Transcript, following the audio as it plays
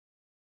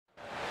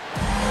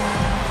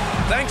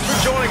Thanks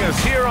for joining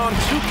us here on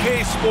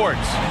 2K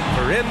Sports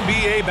for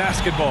NBA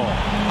basketball.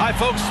 Hi,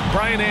 folks.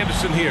 Brian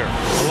Anderson here,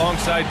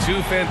 alongside two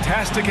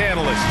fantastic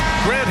analysts,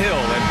 Grant Hill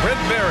and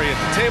Brent Barry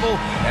at the table,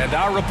 and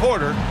our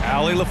reporter,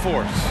 Allie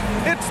LaForce.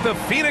 It's the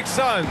Phoenix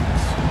Suns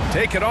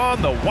taking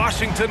on the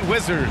Washington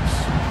Wizards.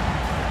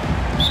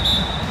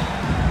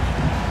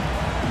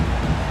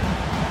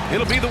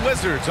 It'll be the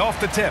Wizards off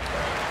the tip.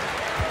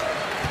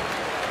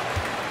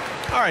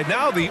 All right,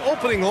 now the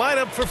opening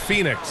lineup for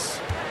Phoenix.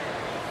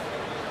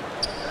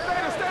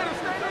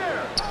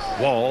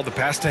 Wall, the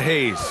pass to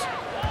Hayes.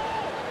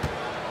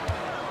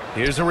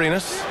 Here's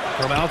Arenas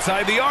from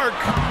outside the arc.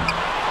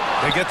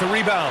 They get the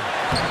rebound.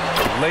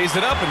 Lays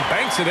it up and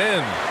banks it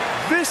in.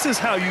 This is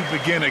how you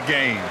begin a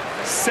game.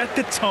 Set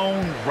the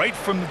tone right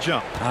from the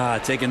jump.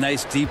 Take a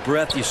nice deep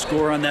breath. You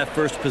score on that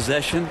first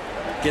possession.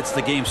 Gets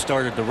the game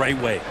started the right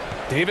way.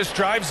 Davis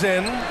drives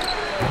in.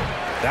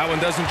 That one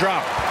doesn't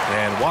drop.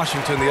 And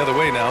Washington the other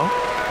way now.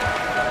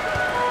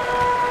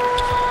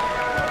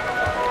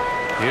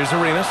 Here's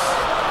Arenas.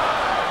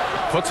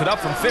 Puts it up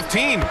from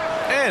 15,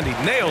 and he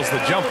nails the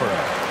jumper.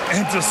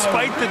 And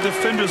despite the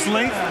defender's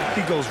length,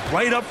 he goes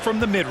right up from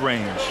the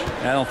mid-range.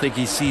 I don't think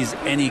he sees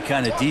any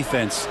kind of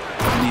defense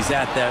when he's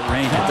at that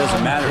range. It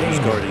doesn't matter who's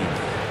guarding.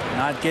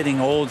 Not getting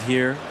old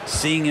here.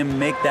 Seeing him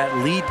make that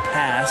lead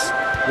pass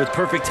with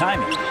perfect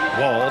timing.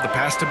 Wall, the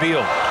pass to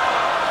Beal.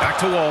 Back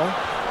to Wall.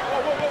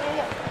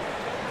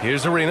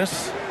 Here's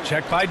Arenas.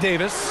 Check by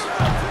Davis.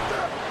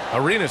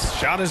 Arenas'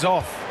 shot is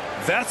off.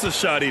 That's a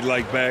shot he'd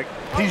like back.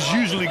 He's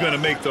usually going to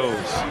make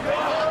those.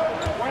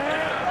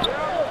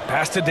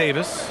 Pass to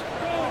Davis.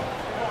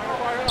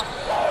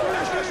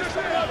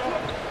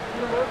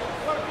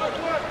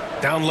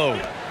 Down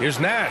low. Here's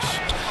Nash.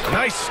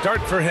 Nice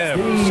start for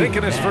him.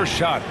 Sinking his first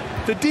shot.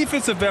 The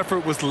defensive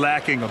effort was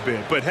lacking a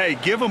bit, but hey,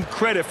 give him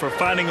credit for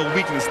finding a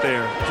weakness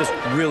there. Just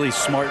really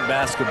smart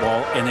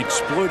basketball and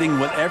exploiting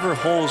whatever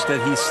holes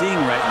that he's seeing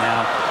right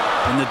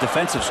now in the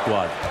defensive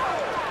squad.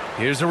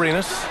 Here's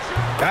Arenas.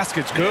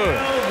 Basket's good.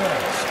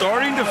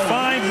 Starting to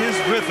find his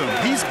rhythm.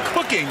 He's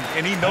cooking,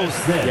 and he knows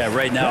that. Yeah,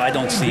 right now I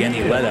don't see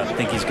any let up. I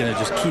think he's going to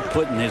just keep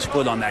putting his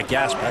foot on that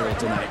gas pedal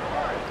tonight.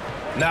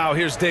 Now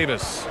here's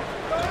Davis.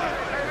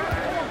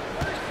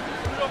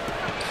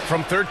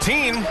 From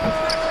 13,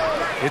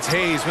 it's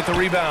Hayes with the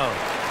rebound.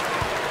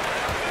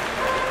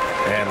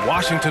 And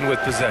Washington with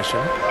possession.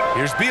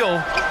 Here's Beal.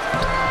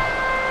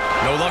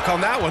 No luck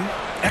on that one.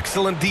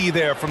 Excellent D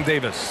there from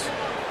Davis.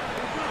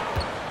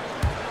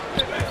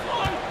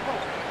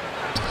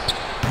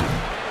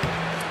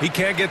 He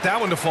can't get that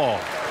one to fall.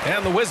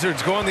 And the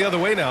Wizards going the other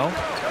way now.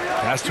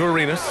 Pass to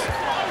Arenas.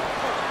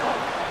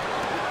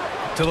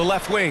 To the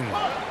left wing.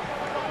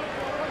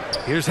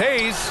 Here's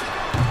Hayes.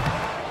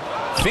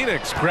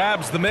 Phoenix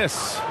grabs the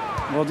miss.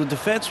 Well, the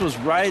defense was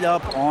right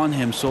up on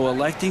him, so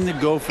electing to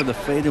go for the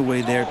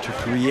fadeaway there to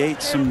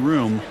create some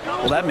room,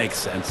 well, that makes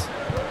sense.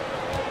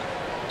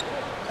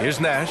 Here's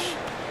Nash.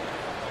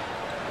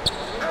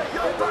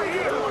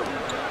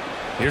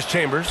 Here's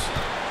Chambers.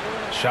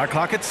 Shot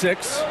clock at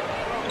 6.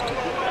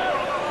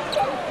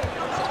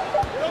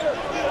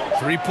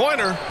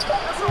 Three-pointer.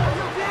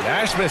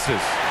 Nash misses.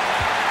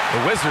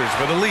 The Wizards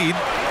with the lead,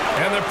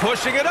 and they're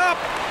pushing it up.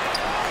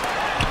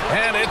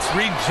 And it's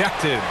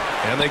rejected.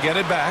 And they get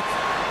it back.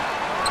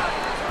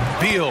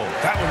 Beal,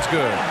 that one's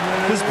good.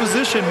 His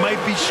position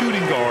might be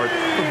shooting guard,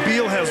 but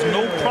Beal has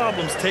no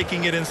problems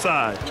taking it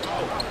inside.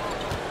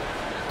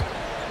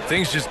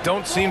 Things just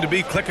don't seem to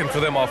be clicking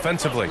for them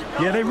offensively.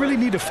 Yeah, they really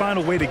need to find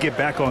a way to get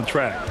back on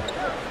track.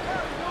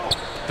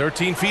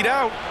 13 feet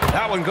out.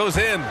 That one goes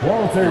in.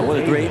 What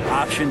a great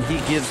option he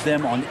gives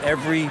them on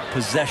every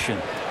possession.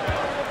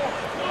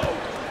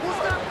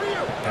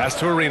 Pass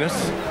to Arenas.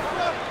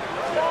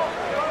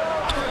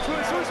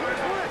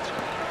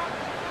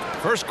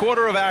 First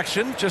quarter of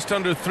action, just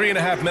under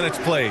 3.5 minutes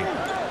played.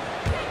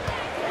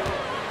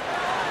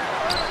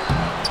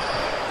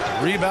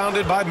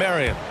 Rebounded by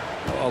Marion.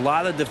 A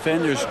lot of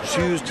defenders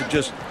choose to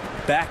just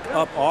back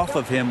up off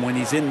of him when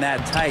he's in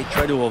that tight,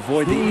 try to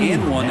avoid the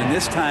in one, and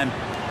this time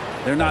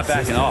they're not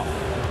backing off.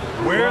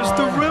 Where's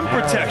the rim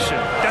protection?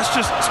 That's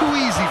just too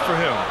easy for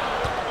him.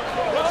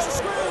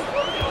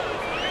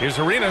 Here's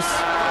Arenas.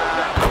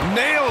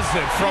 Nails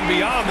it from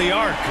beyond the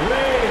arc.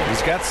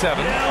 He's got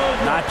 7.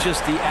 Not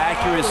just the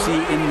accuracy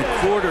in the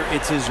quarter,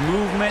 it's his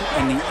movement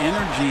and the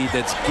energy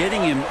that's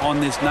getting him on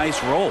this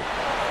nice roll.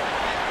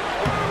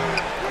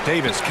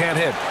 Davis can't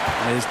hit.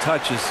 His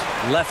touches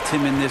left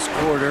him in this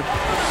quarter.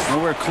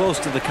 Nowhere close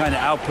to the kind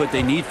of output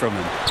they need from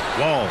him.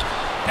 Wall.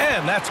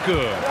 And that's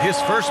good. His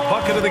first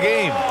bucket of the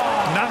game.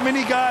 Not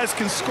many guys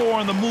can score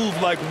on the move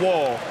like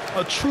Wall.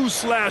 A true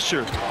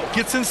slasher.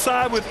 Gets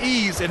inside with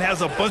ease and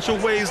has a bunch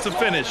of ways to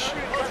finish.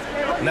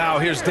 Now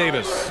here's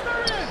Davis.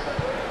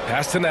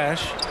 Pass to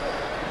Nash.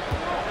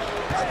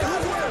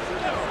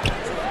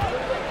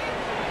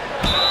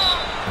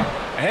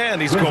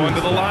 And he's going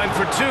to the line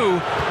for 2.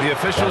 The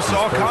official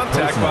saw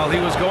contact while he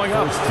was going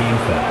up.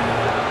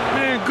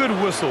 Man, good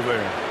whistle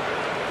there.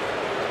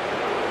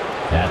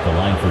 At the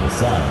line for the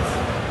Suns,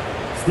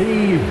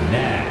 Steve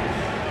Nash.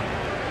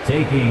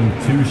 taking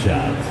 2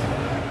 shots.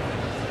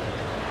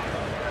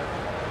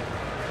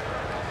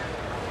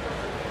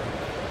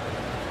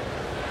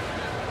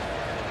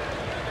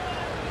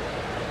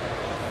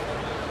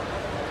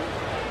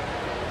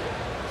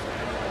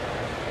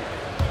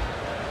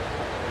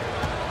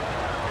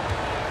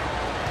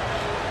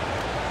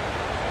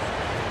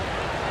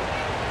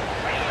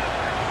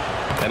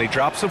 And he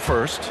drops it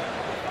first.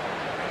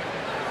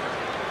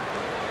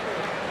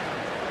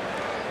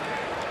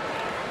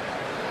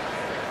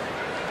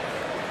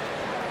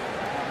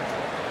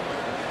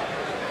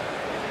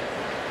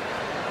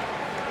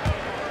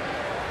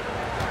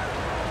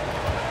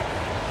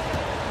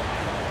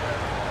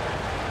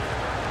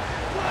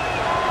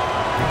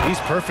 He's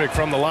perfect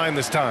from the line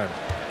this time.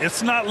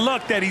 It's not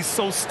luck that he's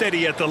so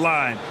steady at the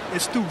line.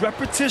 It's through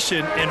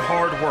repetition and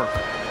hard work.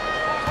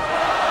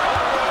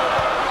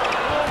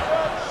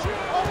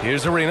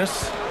 Here's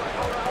Arenas.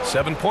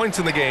 7 points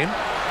in the game.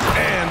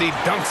 And he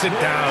dunks it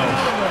down.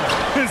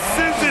 And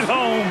sends it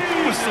home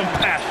with some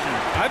passion.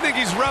 I think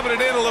he's rubbing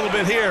it in a little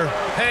bit here.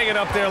 Hanging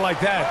up there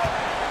like that.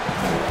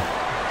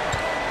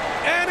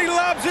 And he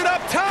lobs it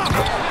up top.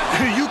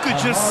 You could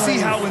just see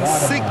how in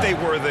sync they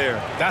were there.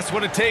 That's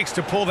what it takes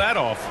to pull that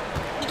off.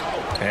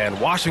 And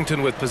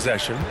Washington with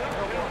possession.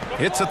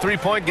 It's a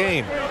 3-point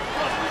game.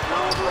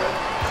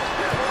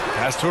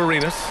 Pass to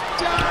Arenas.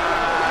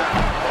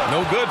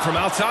 No good from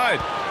outside.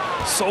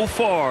 So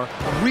far,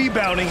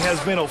 rebounding has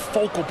been a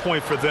focal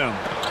point for them.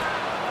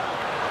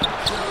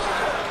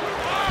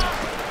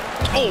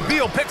 Oh,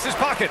 Beal picks his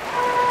pocket.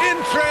 In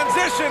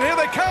transition, here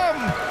they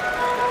come.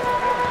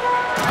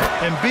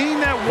 And being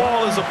that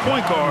Wall is a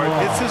point guard,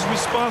 it's his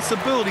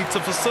responsibility to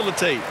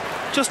facilitate.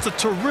 Just a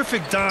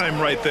terrific dime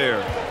right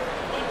there.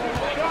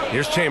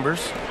 Here's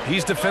Chambers.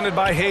 He's defended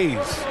by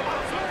Hayes.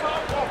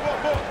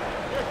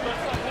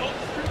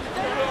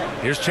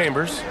 Here's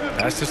Chambers.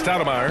 Pass to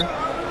Stoudemire.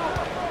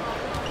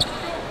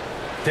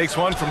 Takes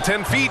one from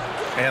 10 feet,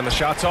 and the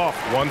shot's off.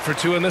 1 for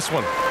 2 in this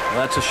one. Well,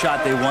 that's a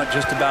shot they want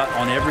just about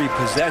on every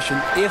possession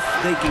if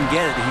they can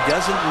get it. He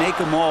doesn't make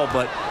them all,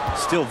 but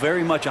still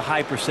very much a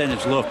high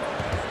percentage look.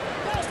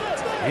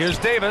 Here's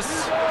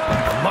Davis.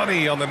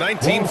 Money on the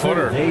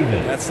 19-footer.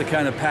 That's the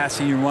kind of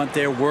passing you want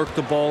there. Work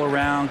the ball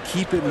around,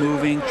 keep it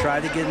moving, try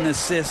to get an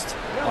assist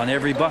on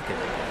every bucket.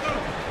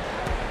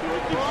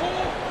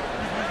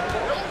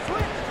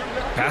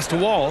 Pass to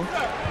Wall.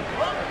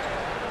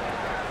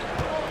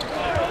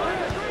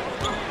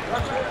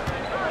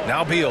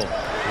 Now Beal.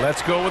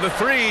 Let's go with a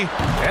 3.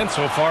 And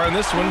so far in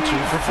this one, 2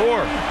 for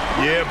 4.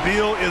 Yeah,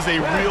 Beal is a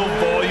real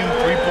volume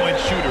three-point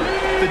shooter.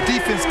 The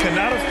defense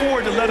cannot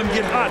afford to let him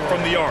get hot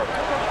from the arc.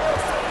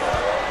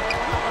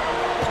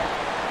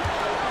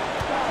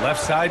 Left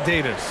side,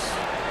 Davis.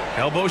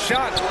 Elbow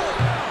shot.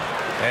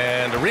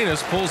 And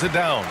Arenas pulls it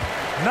down.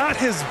 Not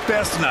his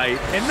best night,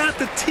 and not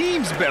the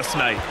team's best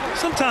night.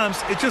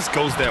 Sometimes it just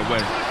goes that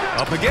way.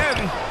 Up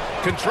again.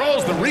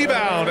 Controls the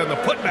rebound and the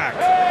putback.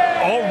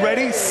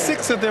 Already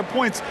 6 of their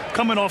points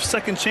coming off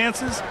second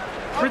chances.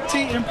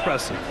 Pretty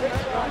impressive.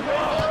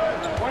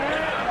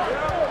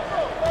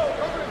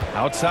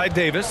 Outside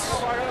Davis.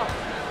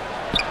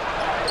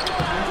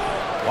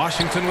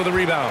 Washington with a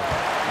rebound.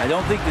 I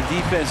don't think the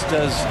defense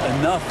does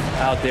enough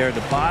out there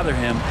to bother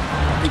him.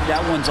 I think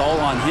that one's all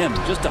on him.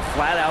 Just a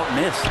flat-out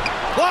miss.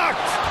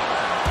 Blocked!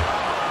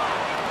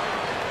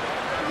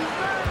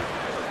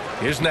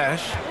 Here's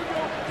Nash.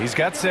 He's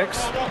got 6.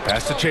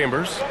 Pass to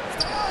Chambers.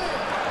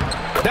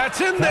 That's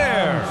in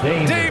there!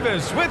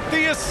 Davis with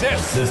the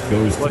assist.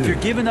 Well, if you're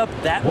giving up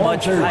that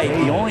much height,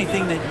 the only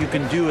thing that you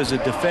can do as a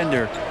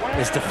defender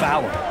is to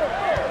foul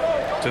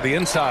him. To the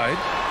inside.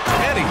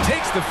 And he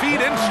takes the feet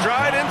in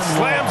stride and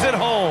slams it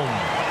home.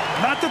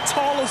 Not the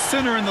tallest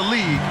center in the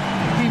league.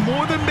 He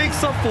more than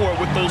makes up for it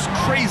with those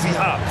crazy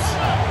hops.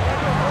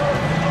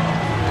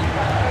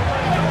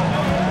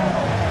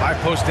 High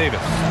post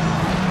Davis.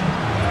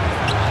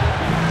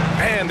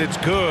 And it's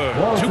good.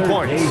 2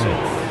 points.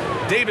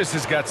 Davis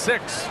has got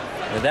 6.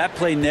 Now, that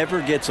play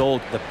never gets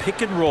old. The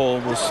pick and roll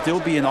will still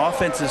be an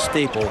offensive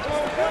staple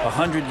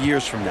 100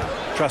 years from now.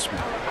 Trust me.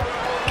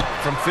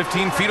 From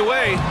 15 feet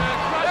away.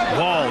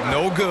 Wall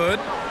no good.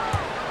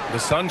 The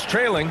Suns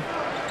trailing.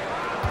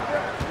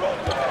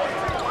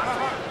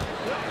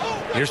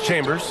 Here's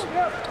Chambers.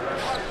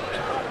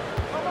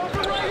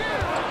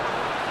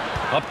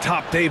 Up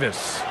top,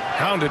 Davis.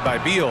 Hounded by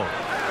Beal.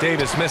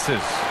 Davis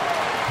misses.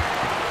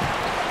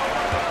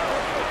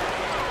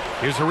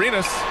 Here's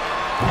Arenas.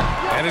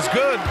 And it's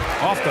good.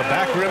 Off the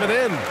back rim and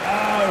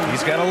in.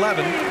 He's got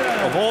 11.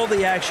 Of all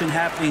the action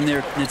happening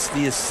there, it's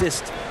the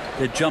assist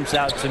that jumps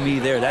out to me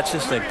there. That's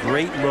just a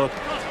great look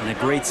and a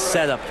great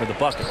setup for the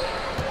bucket.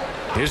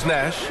 Here's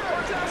Nash.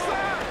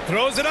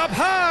 Throws it up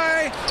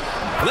high.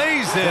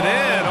 Lays it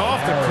in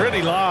off the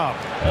pretty lob.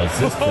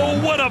 Oh,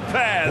 what a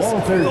pass.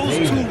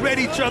 Those two read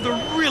each other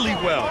really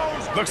well.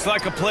 Looks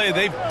like a play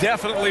they've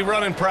definitely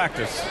run in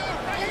practice.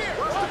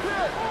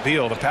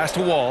 Beal, the pass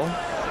to Wall.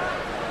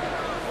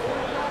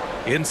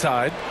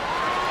 Inside.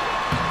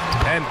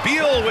 And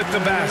Beal with the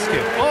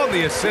basket on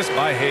the assist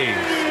by Hayes.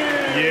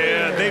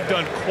 Yeah, They've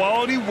done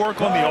quality work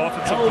on the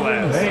offensive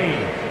glass.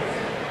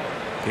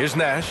 Here's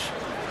Nash.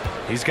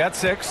 He's got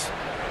 6.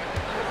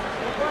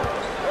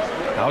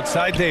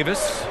 Outside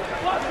Davis.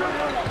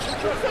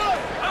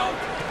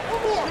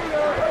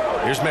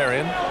 Here's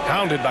Marion,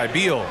 hounded by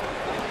Beal.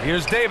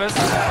 Here's Davis,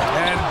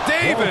 and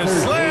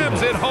Davis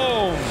slams it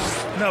home.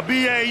 Now,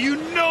 B.A., you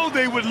know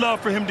they would love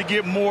for him to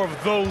get more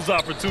of those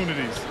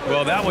opportunities.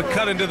 Well, that would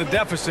cut into the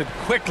deficit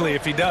quickly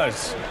if he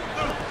does.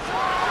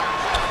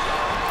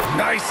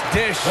 Nice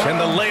dish, and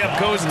the layup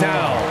goes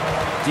down.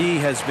 D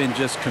has been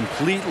just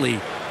completely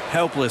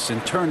helpless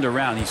and turned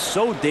around. He's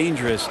so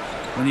dangerous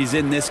when he's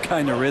in this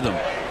kind of rhythm.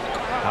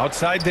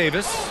 Outside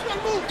Davis.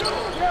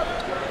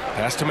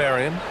 Pass to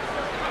Marion.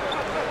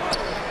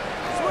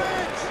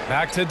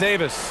 Back to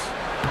Davis.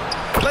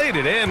 Played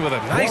it in with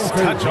a nice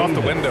touch off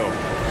the window.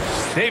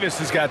 Davis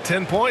has got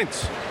 10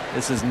 points.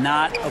 This is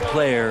not a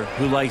player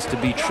who likes to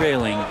be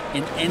trailing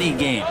in any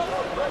game.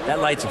 That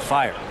lights a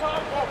fire.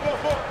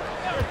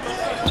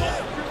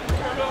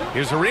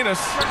 Here's Arenas.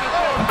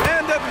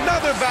 And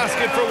another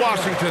basket for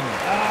Washington.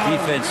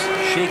 Defense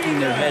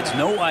shaking their heads.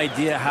 No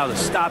idea how to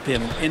stop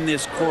him in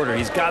this quarter.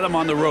 He's got him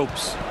on the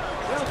ropes.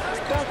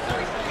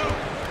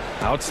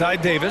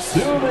 Outside Davis. 2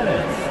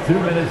 minutes. 2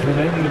 minutes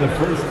remaining in the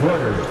first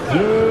quarter.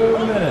 2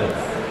 minutes.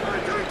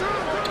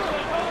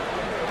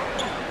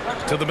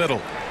 To the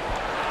middle.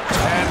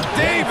 And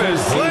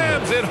Davis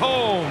slams it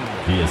home.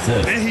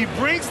 And he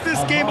brings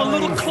this game a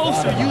little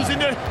closer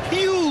using a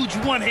huge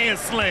one-hand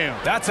slam.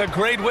 That's a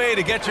great way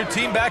to get your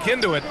team back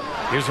into it.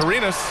 Here's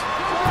Arenas.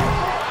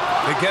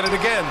 They get it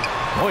again.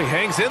 Oh, he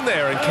hangs in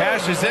there and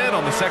cashes in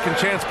on the second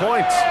chance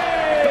points.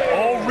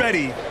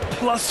 Already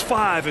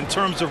 +5 in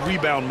terms of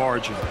rebound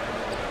margin.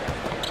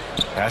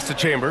 Pass to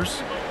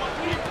Chambers.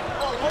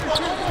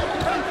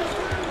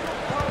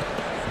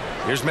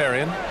 Here's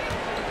Marion.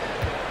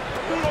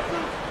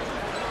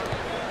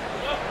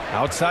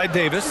 Outside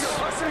Davis.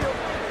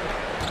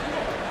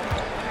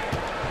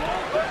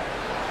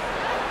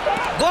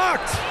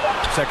 Blocked.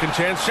 Second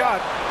chance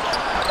shot.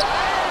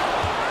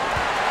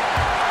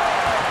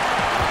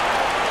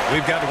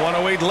 We've got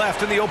 1:08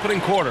 left in the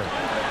opening quarter.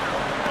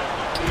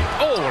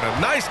 Oh, what a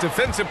nice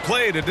defensive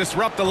play to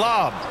disrupt the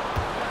lob.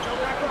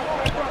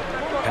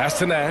 Pass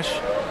to Nash.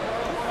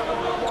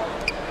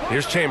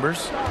 Here's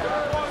Chambers.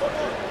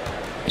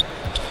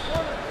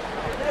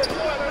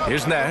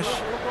 Here's Nash.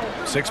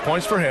 6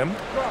 points for him.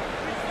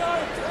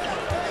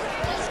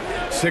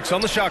 6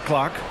 on the shot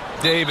clock.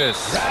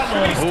 Davis.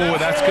 Oh,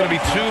 that's going to be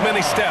too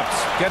many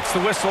steps. Gets the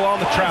whistle on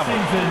the travel.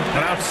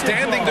 An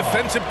outstanding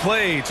defensive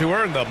play to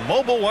earn the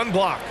mobile 1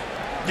 block.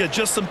 Yeah,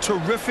 just some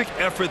terrific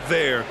effort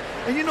there.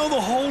 And you know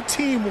the whole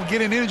team will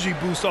get an energy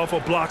boost off a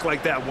block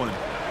like that one.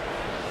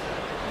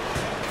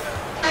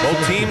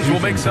 Both teams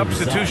will make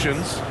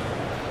substitutions.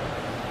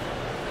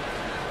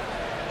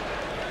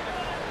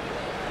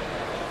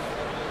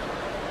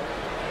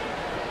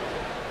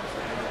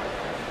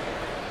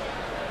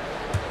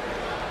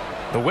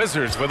 The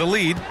Wizards with a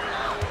lead.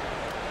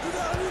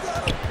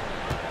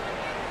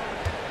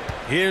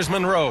 Here's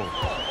Monroe.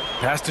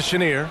 Pass to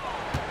Chenier.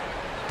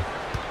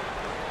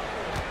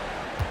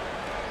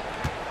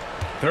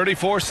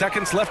 34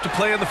 seconds left to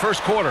play in the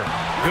first quarter.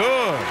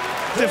 Good.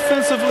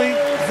 Defensively,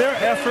 their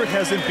effort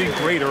hasn't been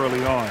great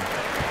early on.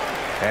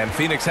 And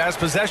Phoenix has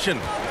possession.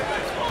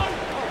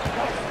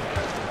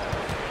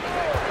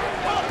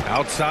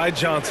 Outside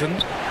Johnson.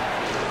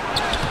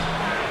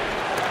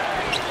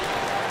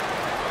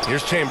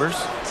 Here's Chambers.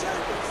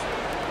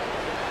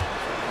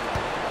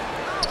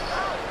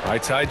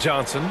 Right side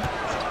Johnson.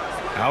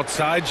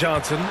 Outside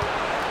Johnson.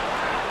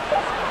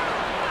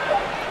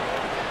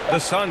 The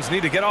Suns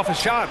need to get off a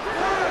shot.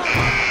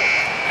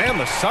 And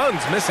the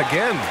Suns miss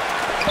again.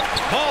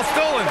 Ball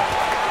stolen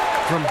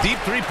from deep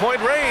three-point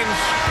range.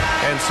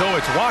 And so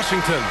it's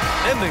Washington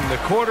ending the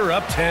quarter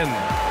up 10.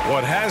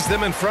 What has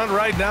them in front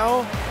right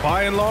now,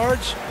 by and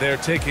large, they're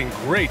taking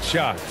great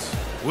shots.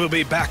 We'll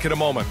be back in a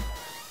moment.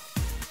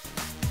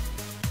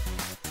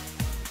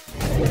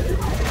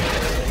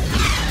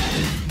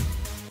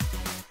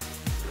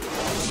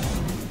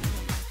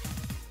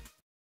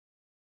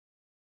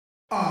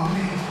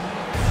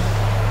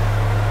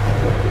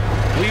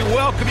 We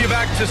welcome you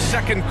back to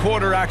second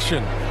quarter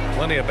action.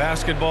 Plenty of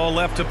basketball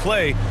left to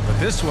play, but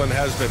this one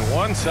has been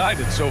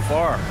one-sided so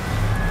far.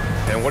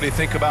 And what do you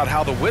think about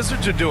how the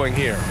Wizards are doing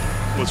here?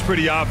 Well, it's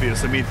pretty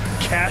obvious. I mean,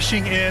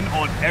 cashing in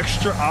on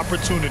extra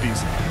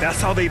opportunities.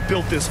 That's how they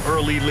built this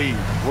early lead.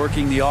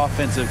 Working the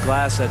offensive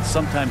glass that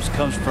sometimes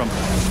comes from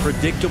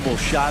predictable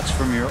shots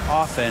from your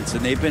offense,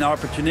 and they've been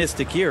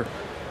opportunistic here.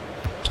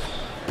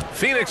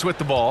 Phoenix with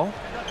the ball,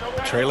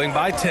 trailing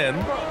by 10.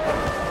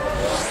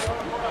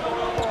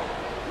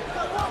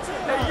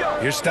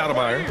 Here's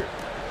Stoudemire.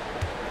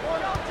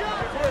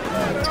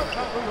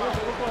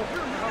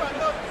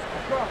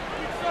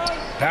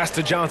 Pass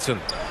to Johnson.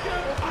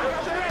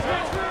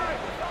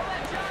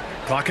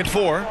 Clock at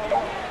 4.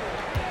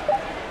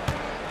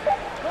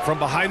 From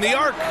behind the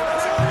arc.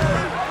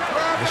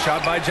 The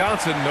shot by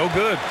Johnson, no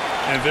good.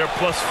 And they're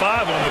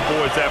 +5 on the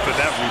boards after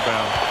that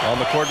rebound. On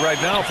the court right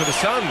now for the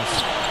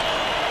Suns.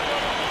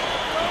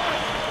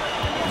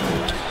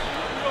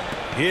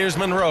 Here's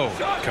Monroe,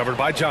 covered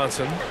by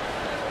Johnson.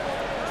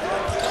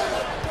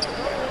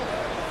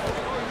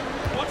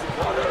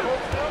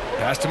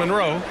 Pass to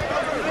Monroe.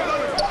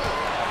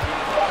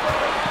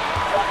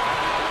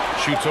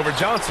 Shoots over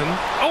Johnson.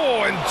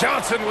 Oh, and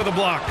Johnson with a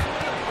block.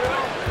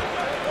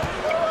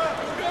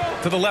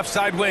 To the left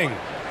side wing.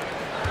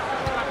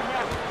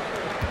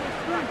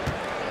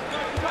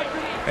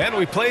 And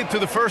we played through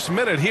the first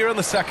minute here in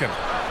the second.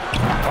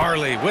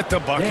 Marley with the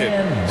bucket.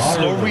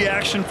 Slow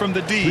reaction from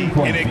the D,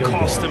 and it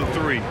cost him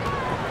 3.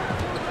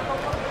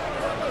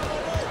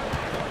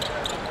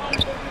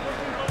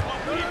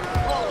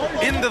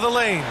 Into the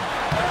lane.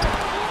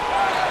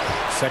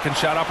 Second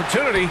shot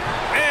opportunity,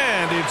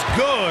 and it's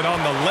good on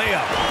the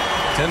layup.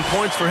 10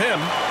 points for him.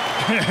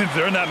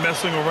 They're not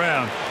messing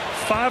around.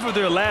 5 of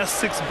their last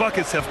 6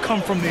 buckets have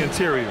come from the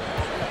interior.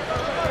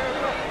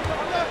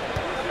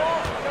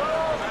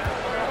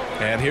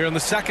 And here in the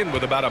second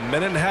with about a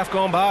minute and a half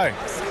gone by.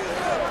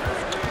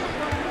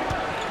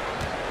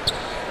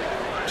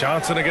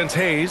 Johnson against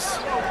Hayes.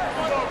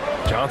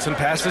 Johnson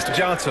passes to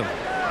Johnson.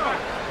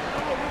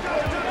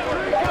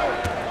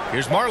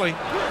 Here's Marley.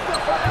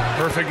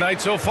 Perfect night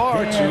so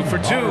far, 2 for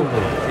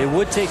 2. It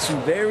would take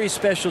some very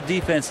special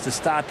defense to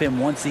stop him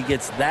once he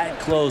gets that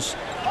close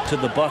to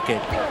the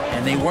bucket,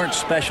 and they weren't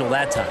special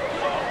that time.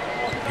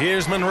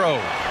 Here's Monroe.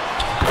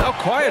 Now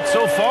quiet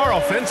so far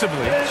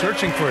offensively,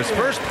 searching for his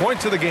first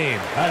points of the game.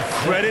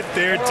 Credit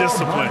their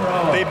discipline.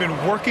 They've been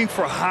working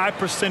for high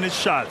percentage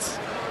shots.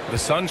 The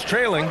Suns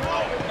trailing.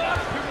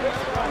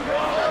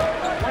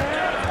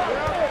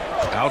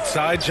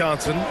 Outside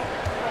Johnson.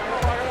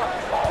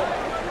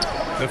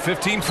 The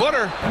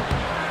 15-footer.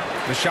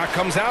 The shot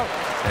comes out,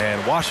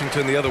 and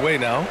Washington the other way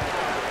now.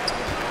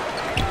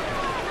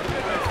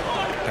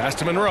 Pass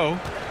to Monroe.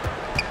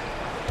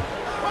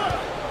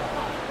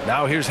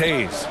 Now here's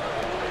Hayes.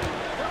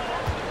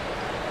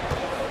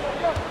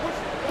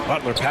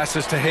 Butler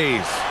passes to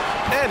Hayes,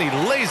 and he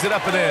lays it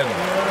up and in.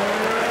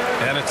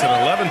 And it's an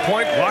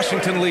 11-point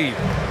Washington lead.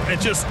 And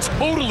just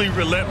totally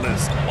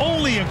relentless,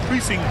 only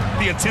increasing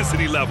the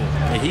intensity level.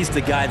 And he's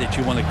the guy that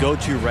you want to go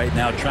to right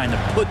now, trying to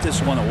put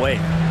this one away.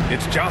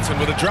 It's Johnson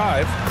with a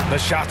drive. The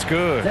shot's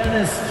good.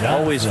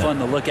 Always fun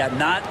to look at.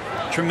 Not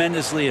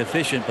tremendously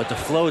efficient, but the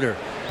floater,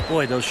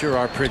 boy, those sure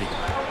are pretty.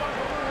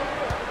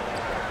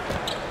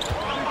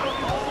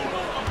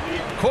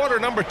 Quarter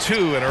number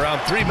 2 and around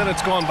 3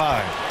 minutes gone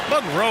by.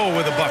 Monroe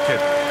with a bucket.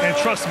 And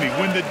trust me,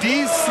 when the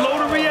D's slow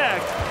to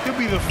react, he'll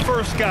be the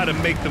first guy to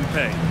make them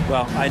pay.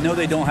 Well, I know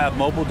they don't have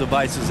mobile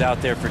devices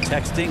out there for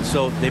texting,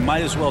 so they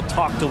might as well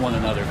talk to one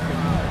another.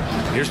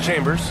 Here's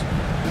Chambers.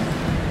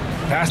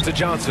 Pass to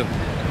Johnson.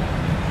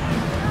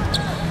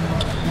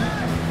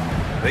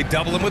 They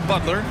double him with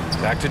Butler.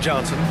 Back to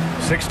Johnson.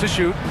 6 to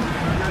shoot.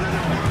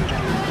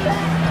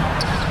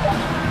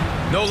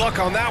 No luck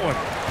on that one.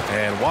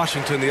 And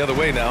Washington the other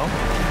way now.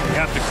 You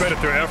have to credit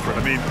their effort.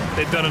 I mean,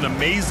 they've done an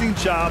amazing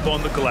job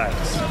on the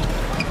glass.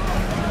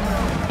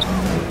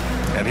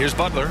 And here's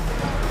Butler.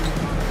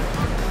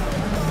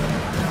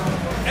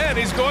 And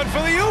he's going for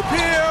the oop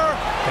here.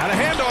 Got a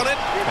hand on it.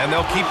 And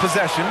they'll keep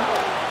possession.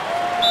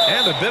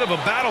 And a bit of a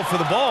battle for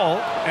the ball.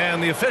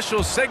 And the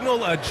officials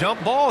signal a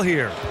jump ball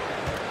here.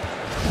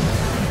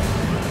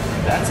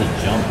 That's a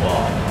jump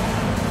ball.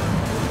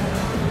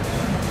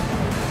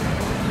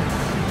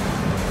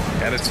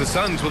 And it's the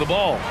Suns with the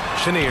ball.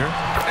 Chenier.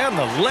 And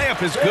the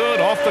layup is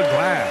good off the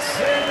glass.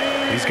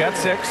 He's got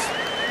 6.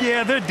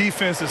 Yeah, their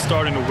defense is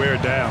starting to wear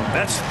down.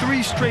 That's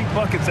 3 straight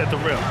buckets at the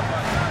rim.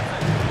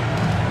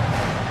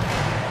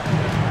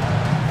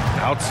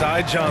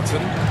 Outside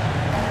Johnson.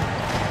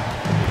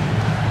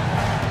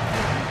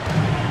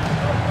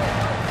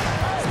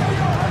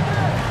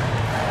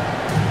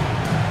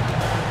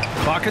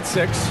 Clock at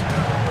 6.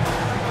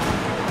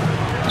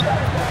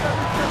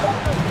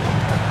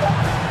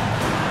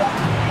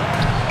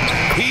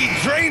 He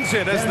drains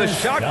it as the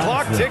shot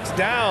clock ticks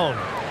down.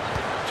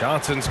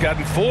 Johnson's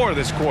gotten 4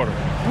 this quarter.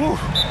 Whew,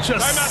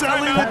 just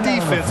selling the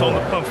defense on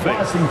the pump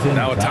fake.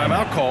 Now a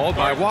timeout called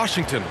by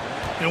Washington.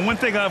 And one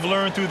thing I've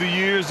learned through the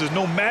years is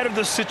no matter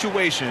the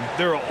situation,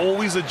 there are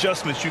always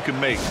adjustments you can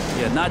make.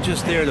 Yeah, not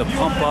just there to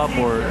pump up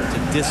or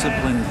to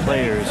discipline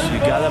players. You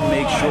got to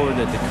make sure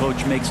that the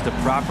coach makes the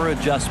proper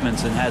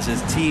adjustments and has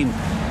his team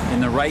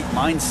in the right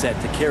mindset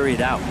to carry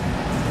it out.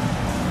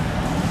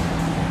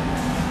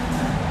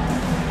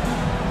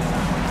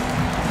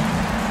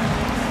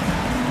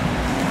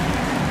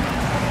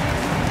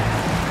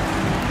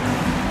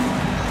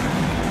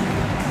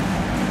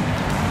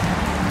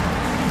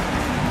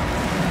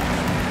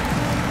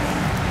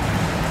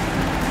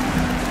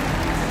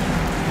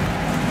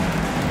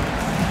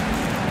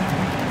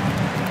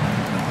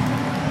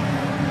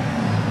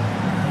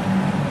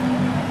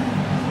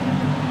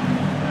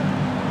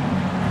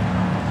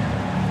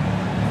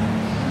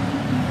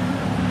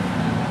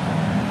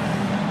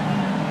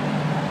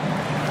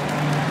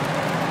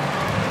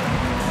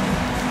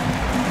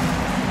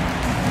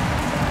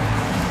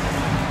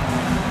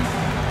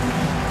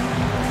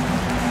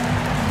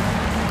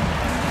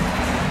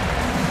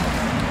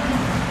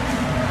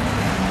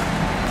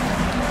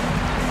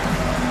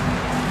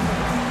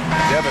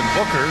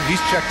 Booker, he's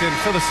checked in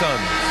for the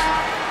Suns.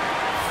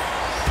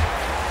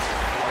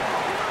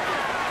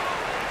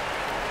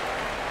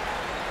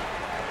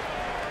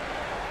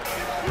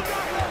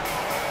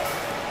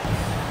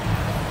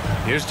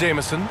 Here's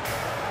Jamison.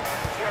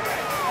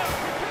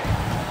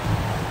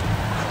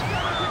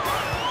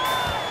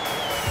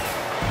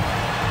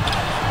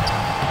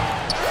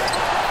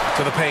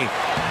 To the paint.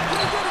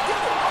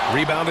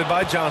 Rebounded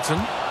by Johnson.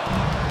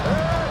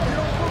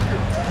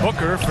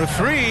 Booker for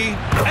three.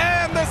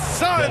 And the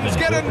Suns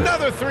get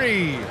another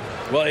three.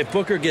 Well, if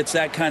Booker gets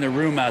that kind of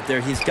room out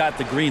there, he's got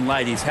the green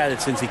light. He's had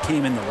it since he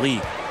came in the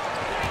league.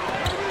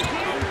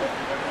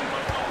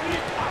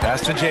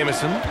 Pass to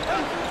Jamison.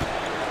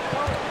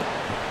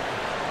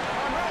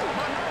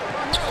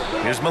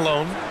 Here's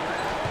Malone.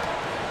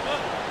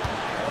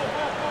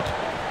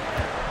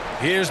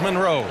 Here's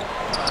Monroe.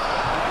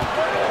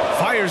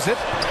 Fires it.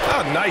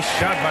 A nice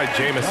shot by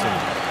Jamison.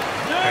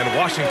 And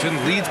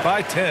Washington leads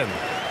by 10.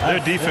 Their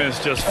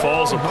defense just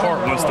falls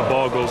apart once the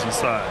ball goes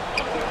inside.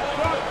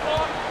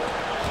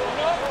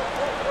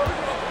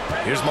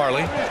 Here's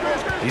Marley.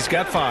 He's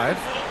got 5.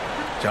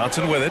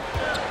 Johnson with it.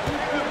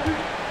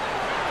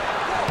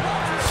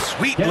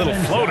 Sweet little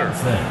floater.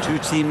 Two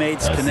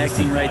teammates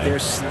connecting right there.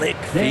 Slick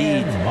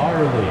feed.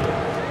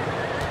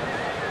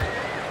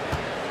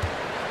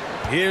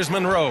 Here's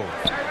Monroe.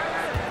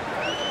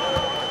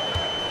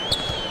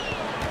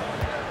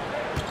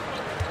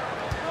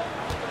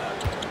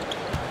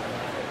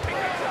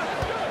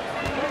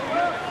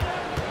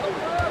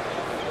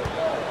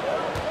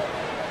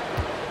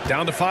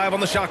 Down to 5 on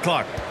the shot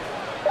clock.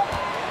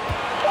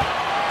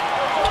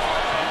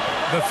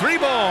 The 3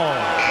 ball.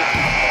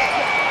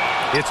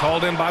 It's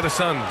hauled in by the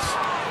Suns.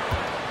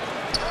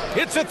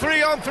 It's a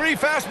 3-on-3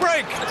 fast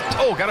break.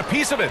 Oh, got a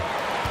piece of it.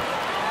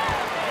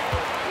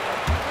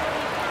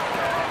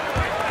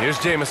 Here's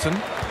Jamison.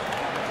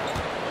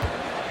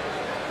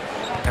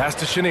 Pass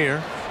to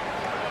Chenier.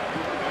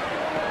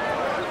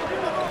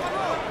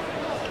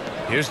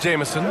 Here's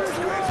Jamison.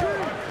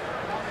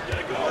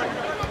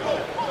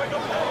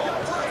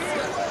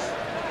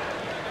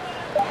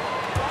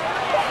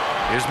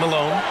 Here's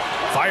Malone.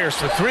 Fires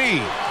for 3.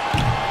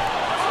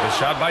 The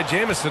shot by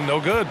Jamison,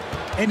 no good.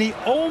 And he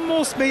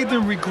almost made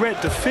them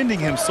regret defending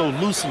him so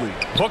loosely.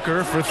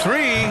 Booker for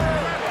 3.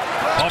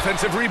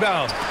 Offensive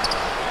rebound.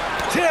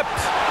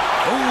 Tipped.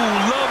 Ooh,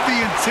 love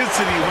the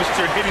intensity in which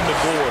they're hitting the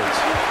boards.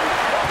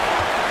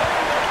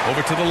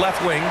 Over to the left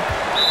wing.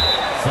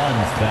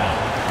 Suns foul.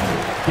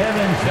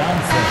 Kevin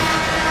Johnson.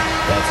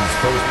 That's his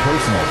first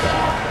personal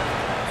foul.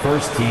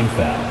 First team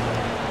foul.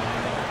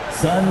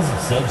 Suns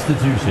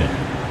substitution.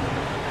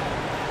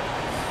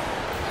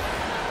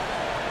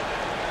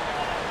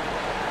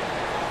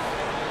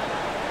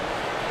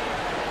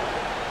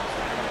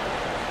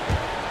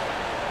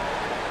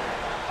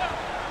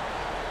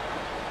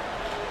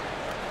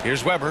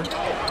 Here's Weber.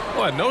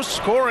 Well, no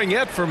scoring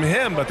yet from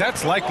him, but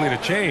that's likely to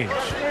change.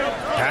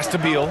 Pass to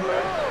Beal.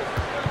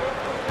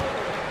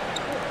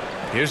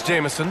 Here's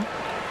Jamison.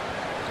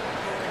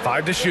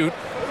 5 to shoot.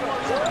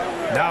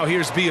 Now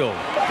here's Beal.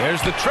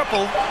 There's the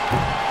triple.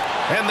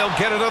 And they'll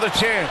get another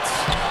chance.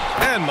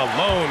 And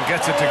Malone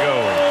gets it to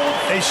go.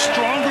 A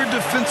stronger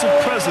defensive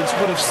presence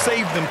would have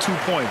saved them 2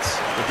 points.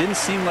 It didn't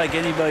seem like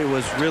anybody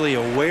was really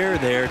aware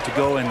there to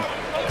go and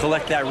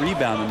collect that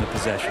rebound in the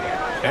possession.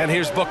 And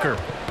here's Booker.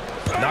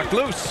 Knocked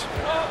loose.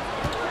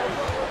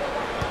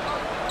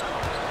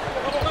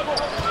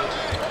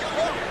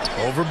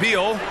 Over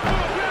Beal.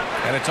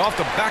 And it's off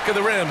the back of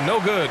the rim. No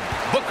good.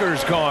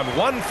 Booker's gone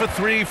 1 for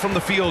 3 from the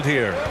field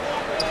here.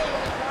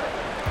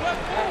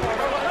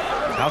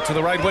 Out to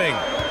the right wing.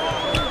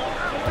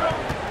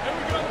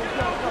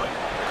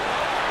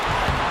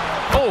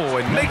 Oh,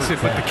 and makes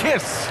it with the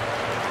kiss.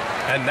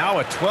 And now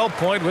a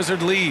 12-point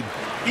Wizard lead.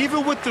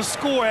 Even with the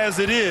score as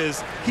it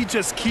is, he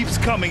just keeps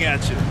coming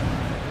at you.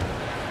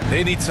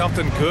 They need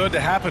something good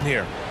to happen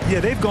here. Yeah,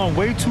 they've gone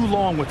way too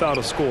long without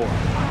a score.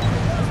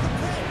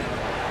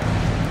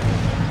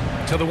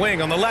 To the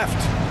wing on the left.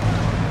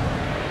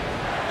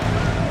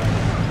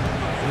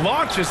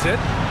 Launches it.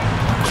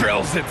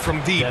 Drills it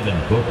from deep. Devin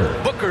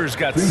Booker. Booker's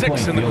got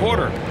 6 in the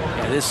quarter.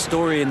 Yeah, this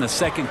story in the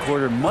second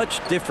quarter much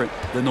different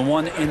than the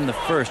one in the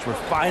first. We're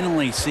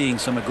finally seeing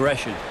some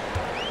aggression.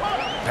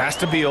 Pass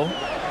to Beal.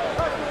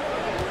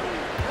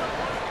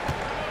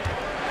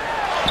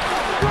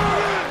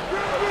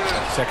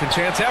 Second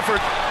chance effort.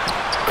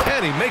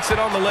 And he makes it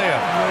on the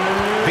layup.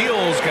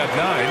 Beal's got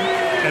 9.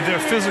 And their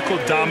physical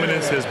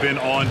dominance has been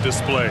on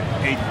display.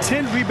 A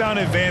 10-rebound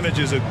advantage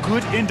is a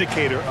good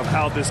indicator of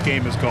how this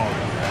game is going.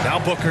 Now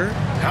Booker,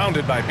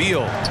 hounded by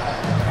Beal.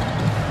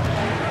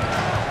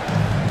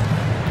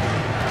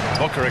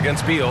 Booker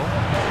against Beal.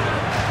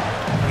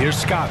 Here's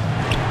Scott.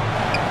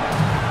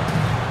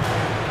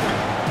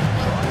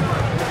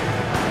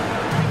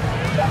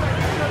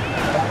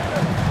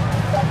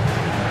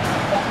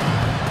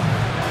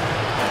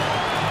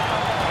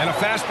 And a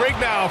fast break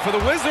now for the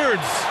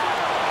Wizards.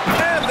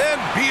 And then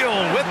Beal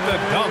with the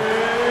dunk.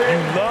 You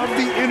love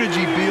the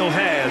energy Beal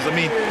has. I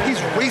mean,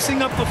 he's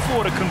racing up the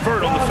floor to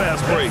convert on the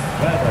fast break.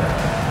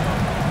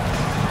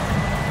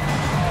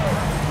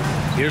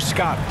 Here's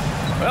Scott.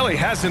 Well, he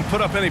hasn't put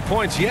up any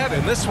points yet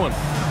in this one.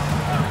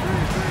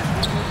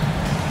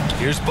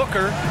 Here's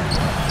Booker.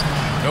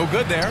 No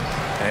good there.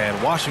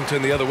 And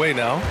Washington the other way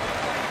now.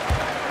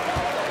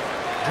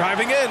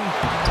 Driving in.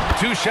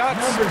 2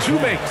 shots, 2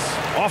 makes.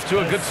 Off to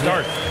a good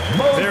start.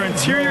 Their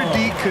interior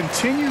D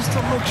continues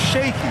to look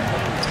shaky.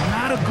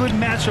 Not a good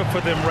matchup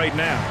for them right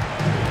now.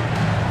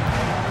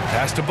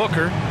 Pass to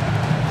Booker.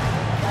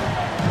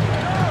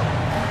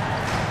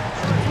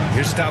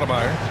 Here's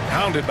Stoudemire.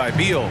 Hounded by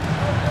Beal.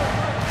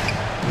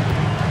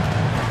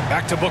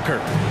 Back to Booker.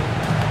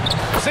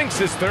 Sinks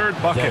his 3rd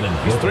bucket.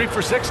 He's 3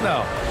 for 6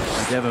 now.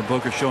 Devin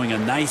Booker showing a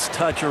nice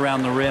touch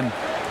around the rim.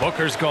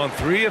 Booker's gone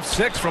 3 of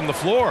 6 from the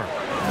floor.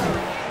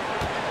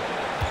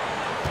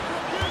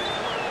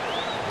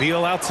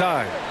 Beal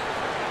outside.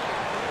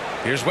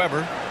 Here's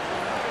Weber.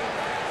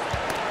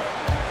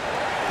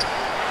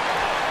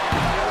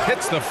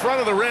 Hits the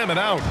front of the rim and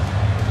out.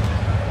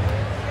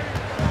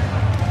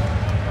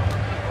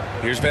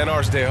 Here's Van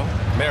Arsdale.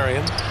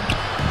 Marion.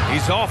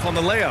 He's off on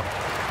the layup.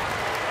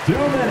 2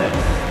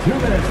 minutes. 2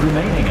 minutes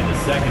remaining in the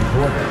second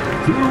quarter.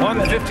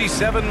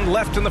 1:57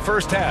 left in the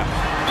first half.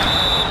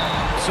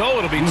 So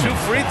it'll be 2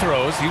 free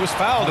throws. He was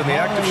fouled in the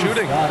act of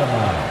shooting.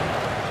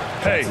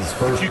 Hey,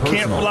 if you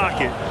can't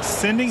block it,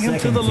 sending him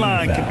to the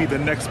line can be the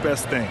next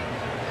best thing.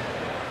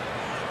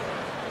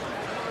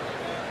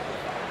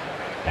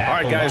 All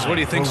right, guys, what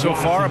do you think so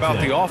far about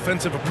the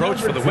offensive approach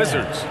for the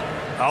Wizards?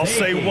 I'll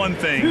say one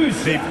thing.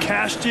 They've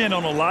cashed in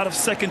on a lot of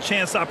second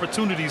chance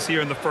opportunities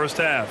here in the first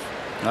half.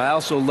 I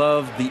also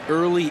love the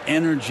early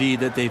energy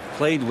that they've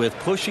played with,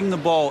 pushing the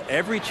ball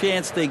every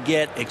chance they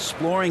get,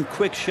 exploring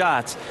quick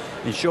shots,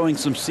 and showing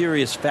some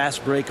serious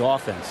fast break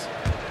offense.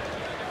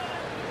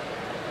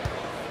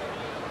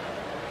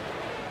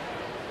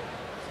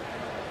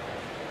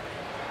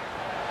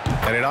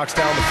 And he knocks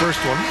down the first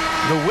one.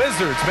 The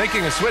Wizards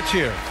making a switch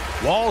here.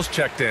 Wall's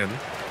checked in.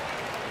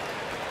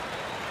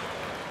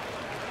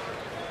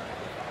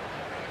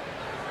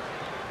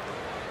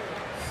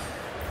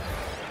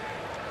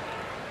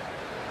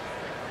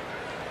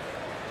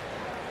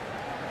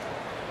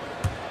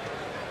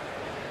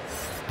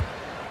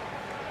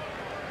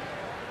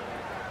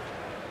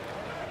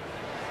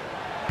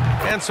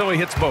 And so he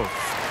hits both.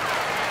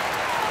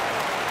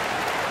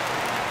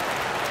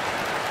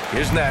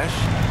 Here's Nash.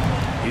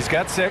 He's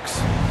got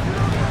 6.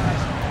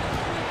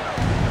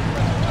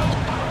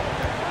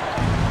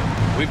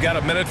 We've got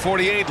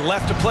 1:48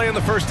 left to play in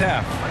the first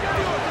half.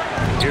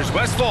 Here's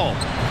Westphal.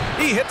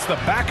 He hits the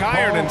back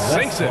iron and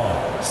sinks it.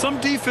 Some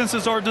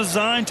defenses are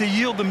designed to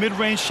yield the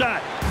mid-range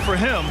shot. For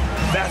him,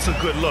 that's a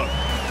good look.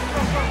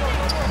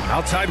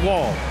 Outside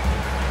Wall.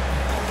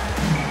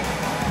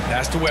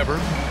 Pass to Weber.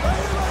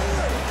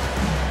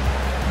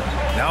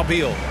 Now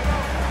Beal.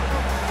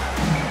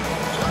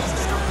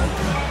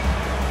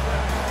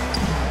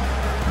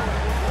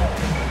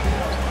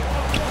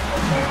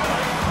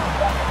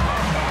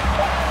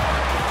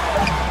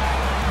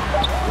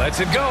 Lets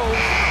it go.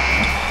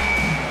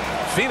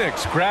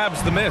 Phoenix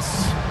grabs the miss.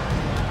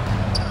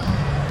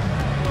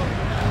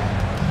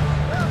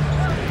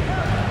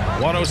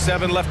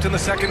 .107 left in the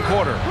second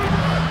quarter.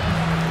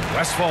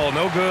 Westphal,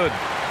 no good.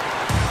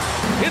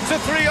 It's a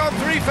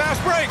 3-on-3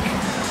 fast break.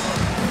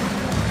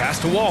 Pass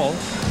to Wall.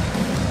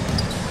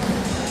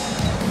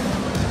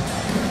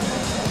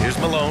 Here's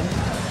Malone.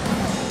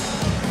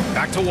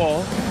 Back to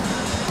Wall.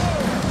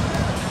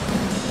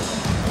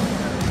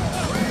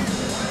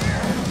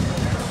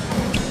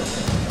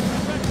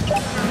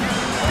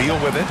 Beal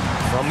with it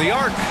from the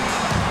arc.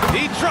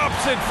 He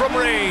drops it from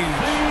range.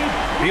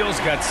 Beal's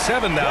got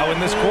 7 now in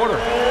this quarter.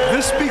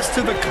 This speaks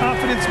to the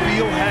confidence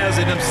Beal has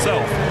in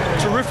himself.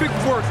 Terrific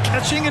work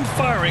catching and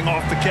firing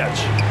off the catch.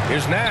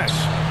 Here's Nash.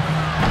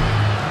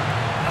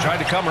 Tried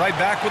to come right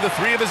back with a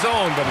 3 of his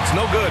own, but it's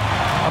no good.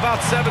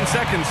 About 7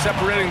 seconds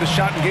separating the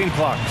shot and game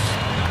clocks.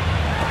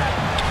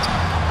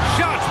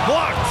 Shots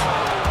blocked.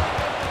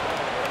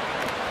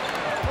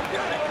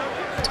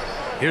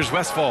 Here's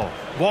Westphal.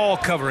 Wall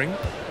covering.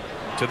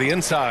 To the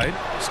inside.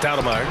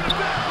 Stoudemire.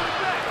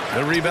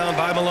 The rebound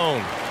by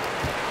Malone.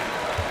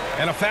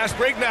 And a fast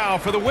break now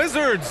for the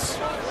Wizards.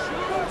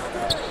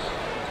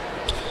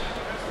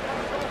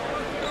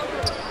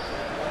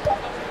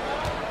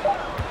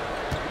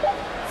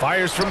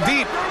 Fires from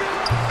deep.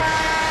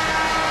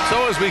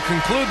 So as we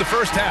conclude the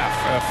first half,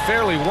 a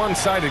fairly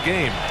one-sided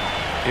game.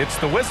 It's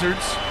the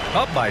Wizards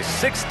up by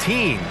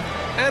 16.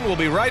 And we'll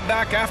be right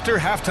back after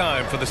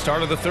halftime for the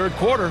start of the third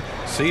quarter.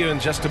 See you in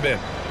just a bit.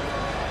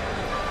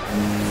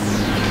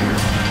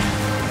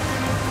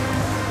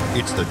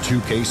 It's the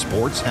 2K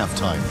Sports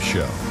Halftime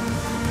Show.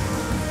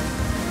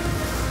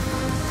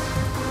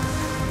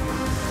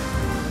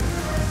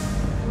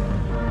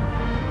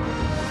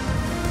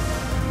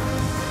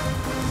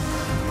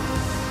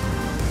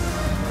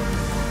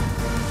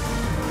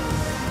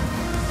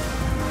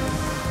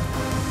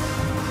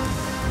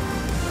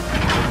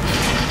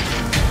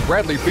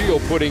 Bradley Beal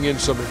putting in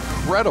some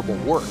incredible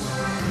work.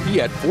 He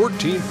had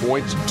 14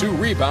 points, 2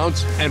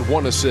 rebounds, and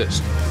 1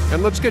 assist.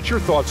 And let's get your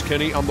thoughts,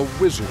 Kenny, on the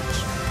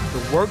Wizards.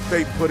 The work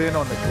they put in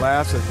on the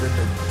glass has been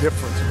the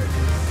difference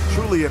maker.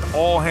 Truly an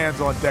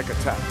all-hands-on-deck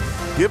attack.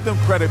 Give them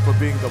credit for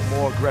being the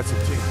more aggressive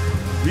team.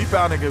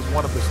 Rebounding is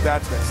one of the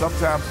stats that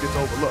sometimes gets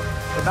overlooked,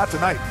 but not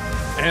tonight.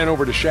 And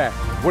over to Shaq.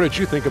 What did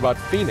you think about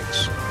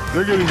Phoenix?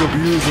 They're getting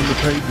abused in the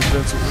paint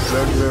defensively.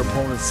 Letting their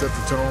opponents set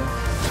the tone.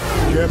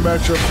 You can't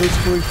match up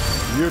physically,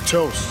 you're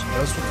toast.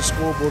 That's what the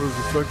scoreboard is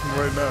reflecting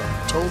right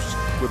now. Toast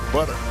with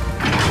butter.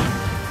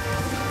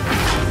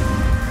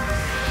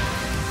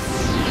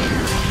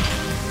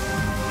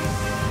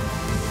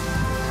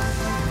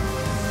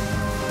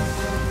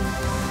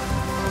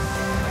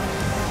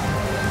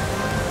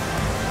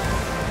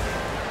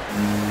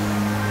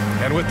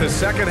 And with the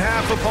second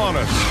half upon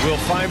us, we'll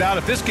find out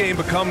if this game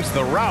becomes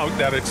the rout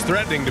that it's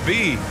threatening to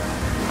be.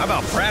 How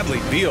about Bradley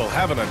Beal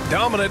having a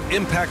dominant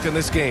impact in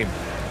this game?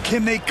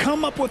 Can they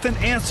come up with an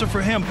answer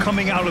for him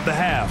coming out of the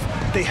half?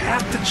 They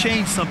have to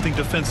change something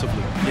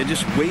defensively. Yeah,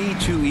 just way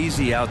too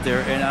easy out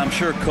there, and I'm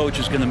sure coach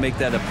is going to make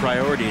that a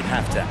priority at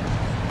halftime.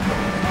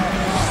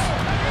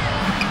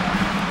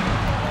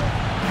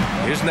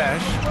 Here's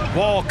Nash.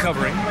 Wall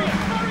covering.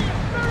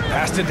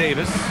 Pass to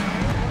Davis.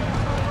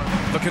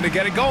 Looking to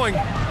get it going.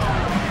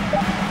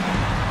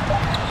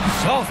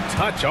 Soft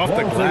touch off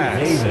the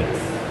glass.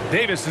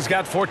 Davis has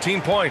got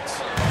 14 points.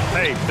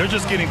 Hey, they're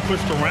just getting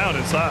pushed around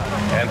inside.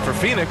 And for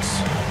Phoenix,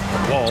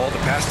 Wall, the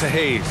pass to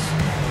Hayes.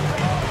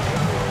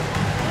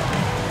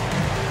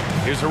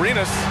 Here's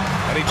Arenas,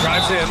 and he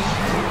drives in.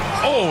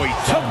 Oh, he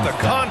took the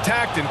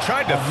contact and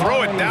tried to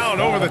throw it down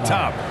over the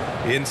top.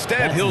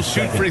 Instead, he'll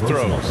shoot free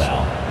throws.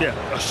 Yeah,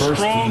 a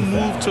strong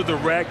move to the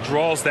rack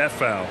draws that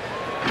foul.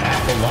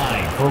 At the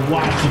line for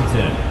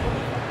Washington,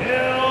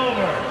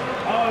 Gilbert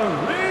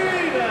Arenas.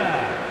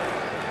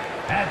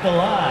 At the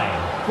line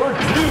for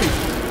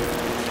 2.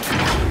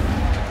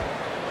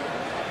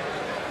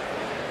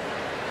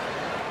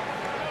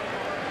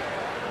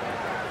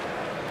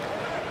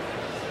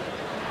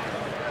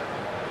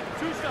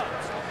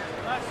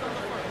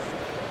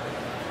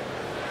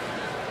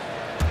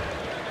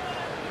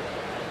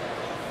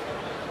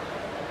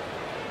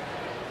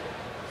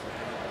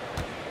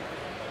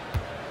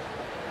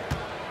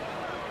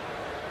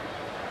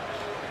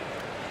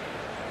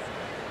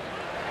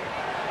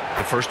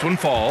 The first one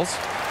falls.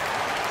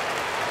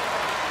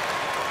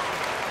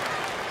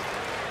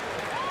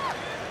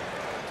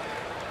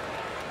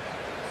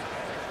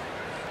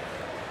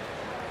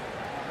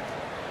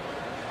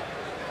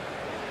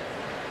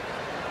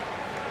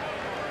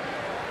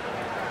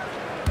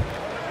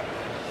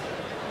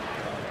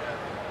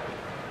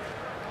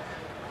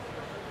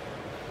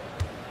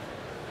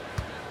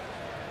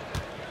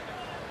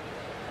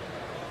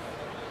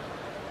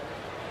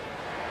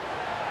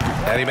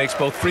 And he makes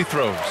both free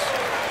throws.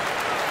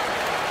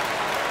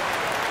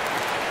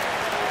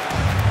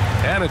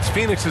 And it's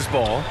Phoenix's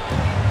ball.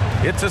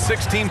 It's a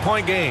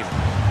 16-point game.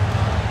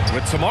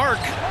 With some arc,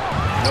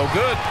 no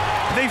good.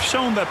 They've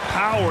shown that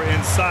power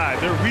inside.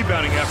 Their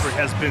rebounding effort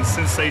has been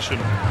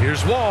sensational.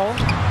 Here's Wall,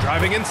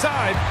 driving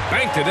inside,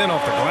 banked it in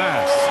off the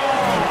glass.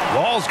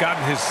 Wall's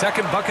gotten his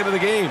second bucket of the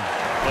game.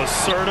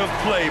 Assertive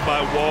play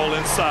by Wall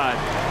inside,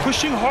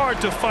 pushing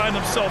hard to find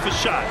himself a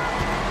shot.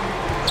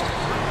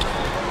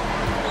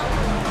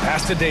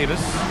 Pass to Davis.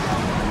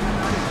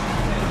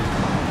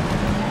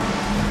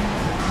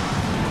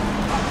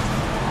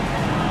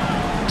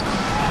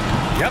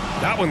 Yep,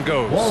 that one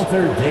goes.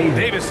 Walter Davis.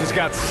 Davis has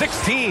got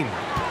 16.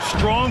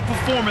 Strong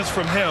performance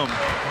from him,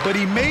 but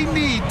he may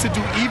need to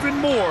do even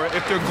more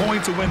if they're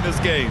going to win this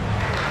game.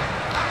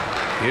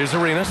 Here's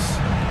Arenas.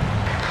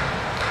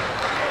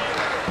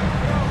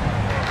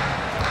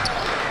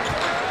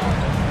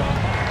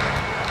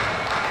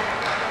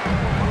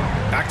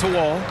 Back to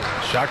Wall.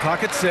 Shot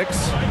clock at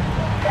 6.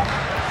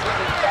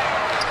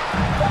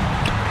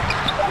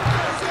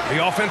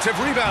 The offensive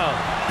rebound.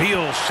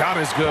 Beal's shot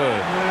is good.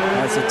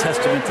 That's a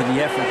testament to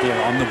the effort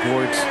there on the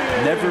boards.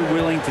 Never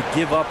willing to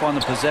give up on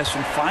the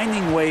possession,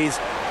 finding ways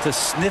to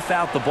sniff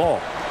out the ball.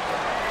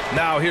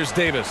 Now here's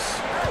Davis.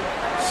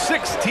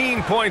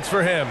 16 points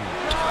for him.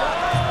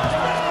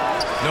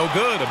 No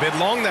good. A bit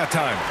long that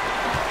time.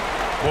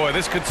 Boy,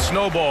 this could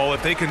snowball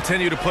if they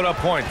continue to put up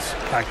points.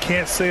 I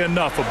can't say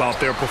enough about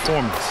their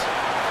performance.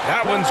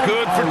 That one's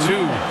good for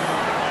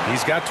 2.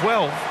 He's got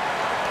 12.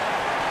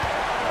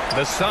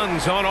 The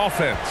Suns on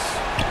offense.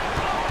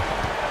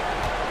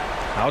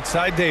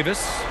 Outside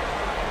Davis.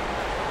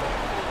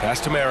 Pass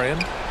to Marion.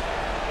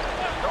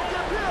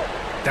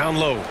 Down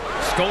low.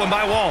 Stolen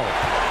by Wall.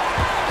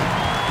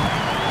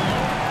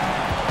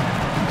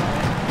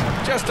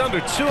 Just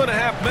under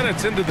 2.5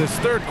 minutes into this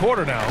third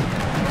quarter now.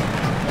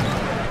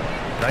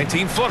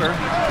 19-footer.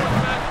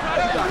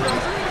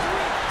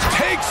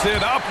 Takes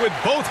it up with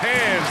both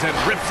hands and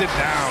rips it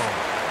down.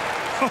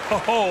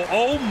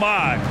 Oh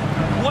my.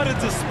 What a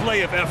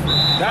display of effort.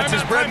 That's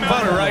his bread and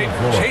butter, right?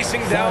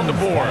 Chasing down the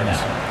boards.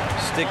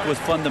 Stick with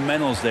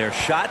fundamentals there.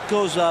 Shot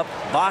goes up,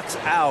 box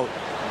out,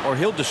 or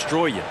he'll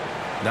destroy you.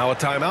 Now a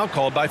timeout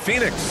called by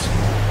Phoenix.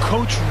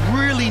 Coach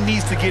really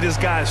needs to get his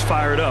guys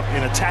fired up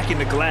in attacking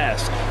the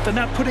glass. They're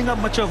not putting up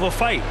much of a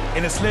fight,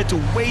 and it's led to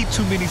way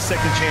too many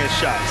second chance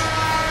shots.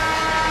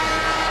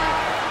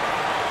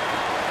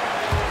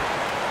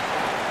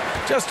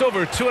 Just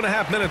over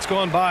 2.5 minutes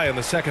gone by in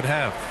the second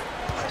half.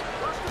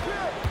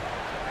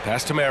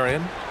 Pass to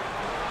Marion.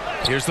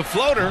 Here's the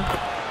floater.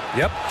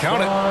 Yep,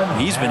 count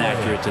it. He's been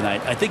accurate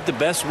tonight. I think the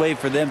best way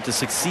for them to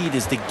succeed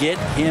is to get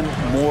him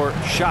more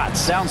shots.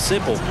 Sounds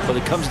simple, but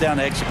it comes down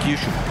to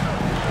execution.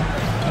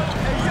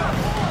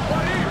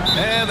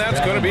 And that's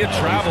going to be a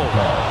travel.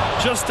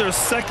 Just their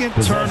second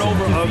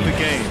turnover of the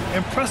game.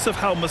 Impressive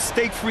how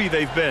mistake-free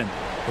they've been.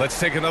 Let's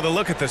take another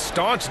look at the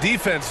staunch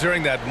defense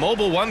during that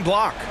Mobile One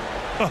block.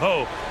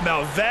 Oh,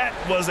 now that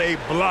was a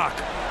block.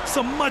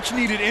 Some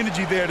much-needed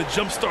energy there to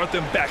jumpstart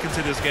them back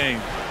into this game.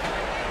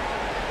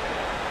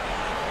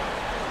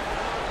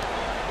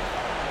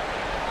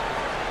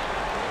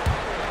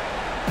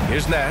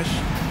 Here's Nash.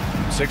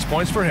 6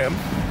 points for him.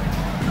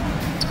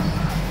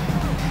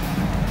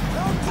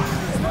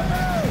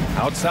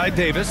 Outside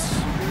Davis.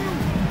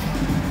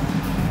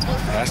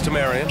 Pass to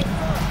Marion.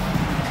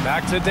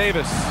 Back to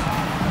Davis.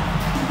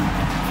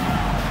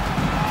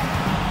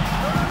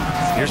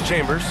 Here's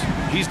Chambers.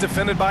 He's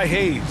defended by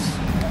Hayes.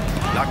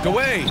 Knocked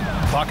away.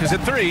 Clock is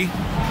at 3.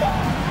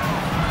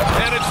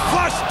 And it's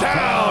flushed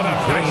down. A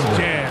nice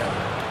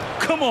jam.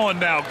 Come on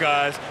now,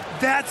 guys.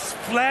 That's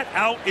flat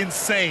out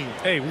insane.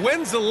 Hey,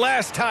 when's the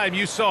last time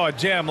you saw a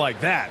jam like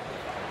that?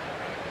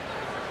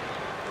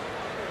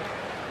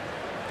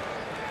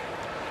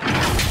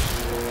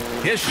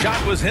 His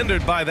shot was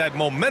hindered by that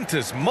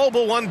momentous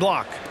Mobile One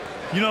block.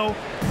 You know,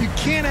 you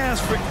can't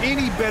ask for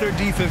any better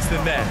defense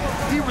than that.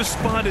 He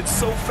responded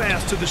so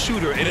fast to the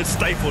shooter, and it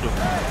stifled him.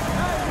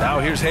 Now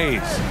here's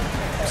Hayes.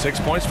 6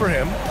 points for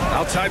him.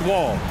 Outside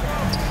Wall.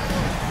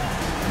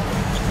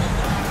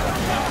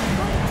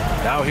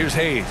 Now here's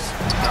Hayes.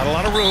 Not a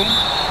lot of room.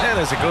 And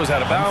as it goes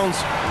out of bounds,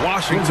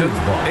 Washington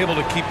able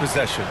to keep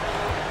possession.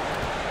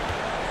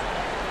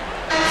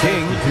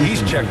 King,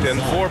 he's checked in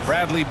for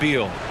Bradley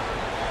Beal.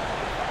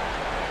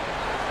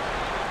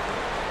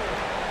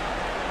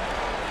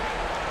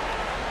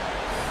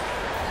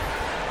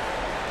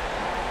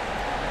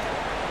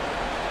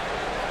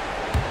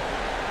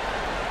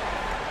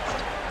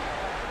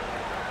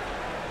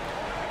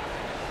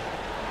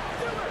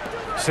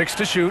 Six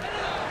to shoot.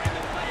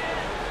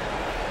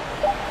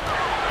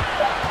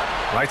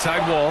 Right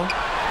side Wall.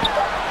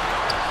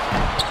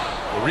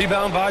 The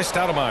rebound by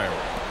Stoudemire.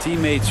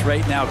 Teammates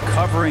right now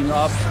covering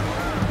up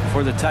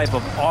for the type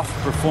of off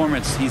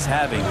performance he's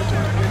having.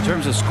 In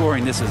terms of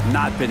scoring, this has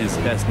not been his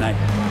best night.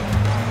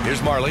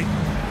 Here's Marley.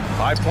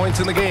 5 points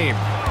in the game.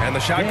 And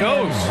the shot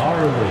goes.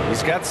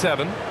 He's got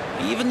 7.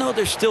 Even though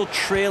they're still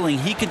trailing,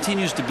 he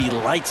continues to be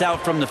lights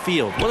out from the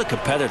field. What a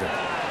competitor.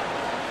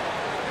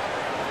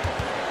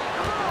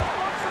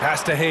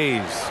 Pass to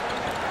Hayes.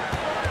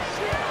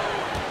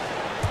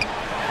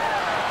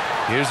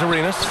 Here's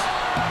Arenas.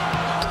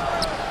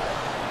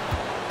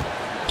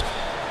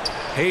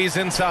 Hayes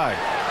inside.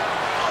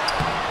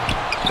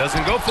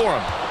 Doesn't go for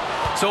him.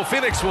 So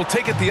Phoenix will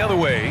take it the other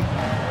way.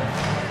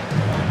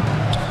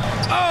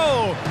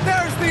 Oh,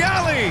 there's the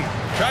alley.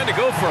 Trying to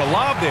go for a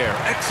lob there.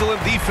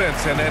 Excellent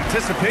defense and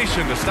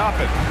anticipation to stop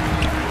it.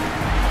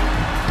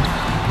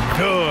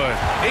 Good.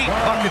 8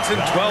 buckets in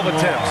 12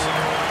 attempts.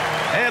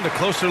 And a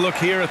closer look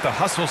here at the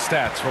hustle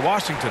stats for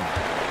Washington.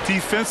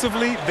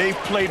 Defensively, they've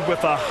played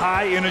with a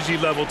high energy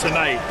level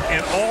tonight,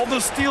 and all the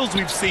steals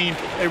we've seen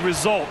a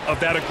result of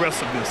that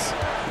aggressiveness.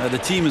 The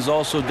team has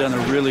also done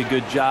a really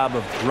good job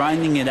of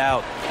grinding it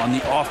out on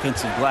the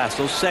offensive glass.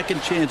 Those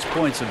second chance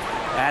points have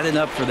added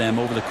up for them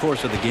over the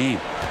course of the game.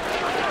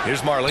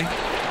 Here's Marley.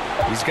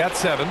 He's got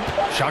 7.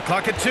 Shot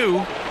clock at 2.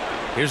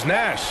 Here's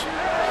Nash.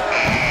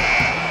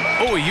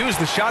 Oh, he used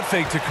the shot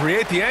fake to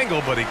create the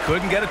angle, but he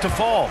couldn't get it to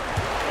fall.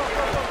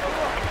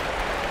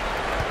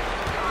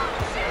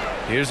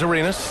 Here's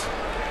Arenas.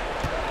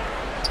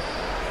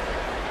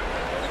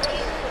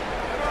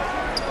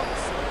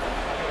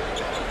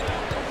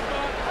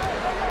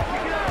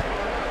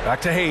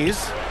 Back to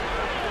Hayes.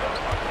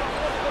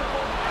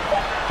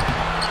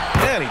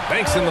 And he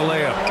banks in the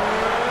layup.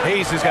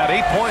 Hayes has got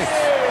 8 points.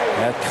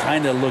 That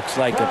kind of looks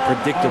like a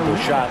predictable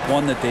shot,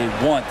 one that they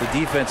want. The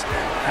defense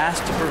has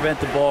to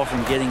prevent the ball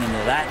from getting into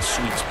that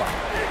sweet spot.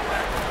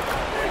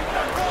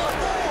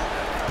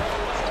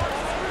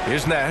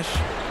 Here's Nash.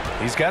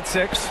 He's got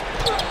 6.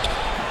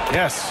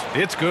 Yes,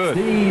 it's good.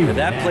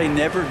 That play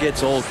never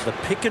gets old. The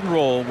pick and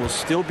roll will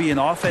still be an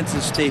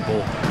offensive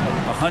staple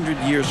 100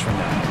 years from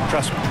now.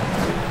 Trust me.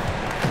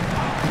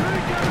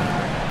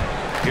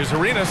 Here's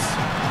Arenas.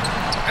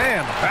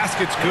 And the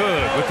basket's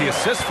good with the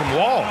assist from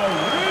Wall.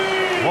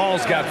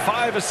 Wall's got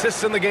 5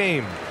 assists in the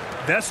game.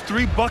 That's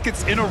 3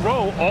 buckets in a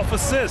row off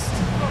assist.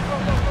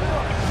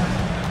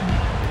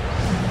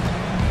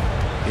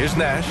 Here's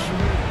Nash.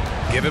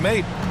 Give him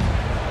 8.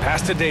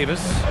 Pass to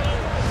Davis.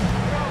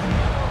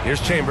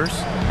 Here's Chambers.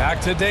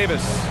 Back to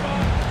Davis.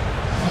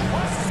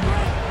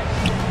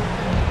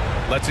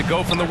 Lets it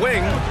go from the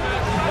wing.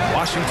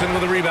 Washington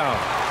with a rebound.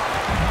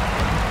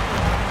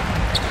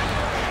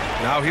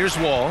 Now here's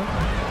Wall.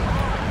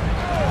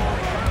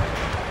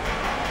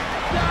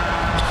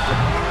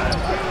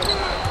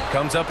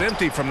 Comes up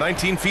empty from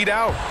 19 feet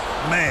out.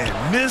 Man,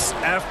 miss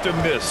after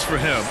miss for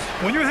him.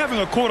 When you're having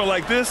a quarter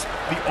like this,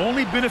 the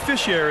only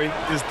beneficiary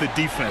is the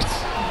defense.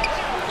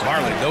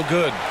 Marley, no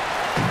good.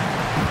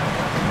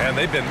 And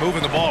they've been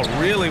moving the ball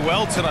really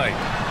well tonight.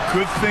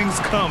 Good things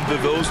come to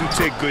those who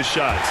take good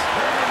shots.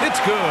 It's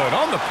good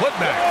on the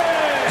putback.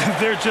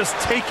 They're just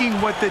taking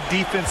what the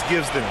defense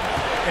gives them.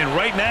 And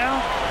right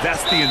now,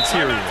 that's the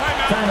interior.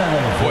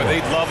 Boy,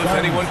 they'd love if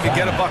anyone could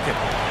get a bucket.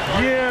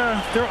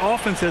 Yeah, their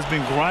offense has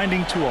been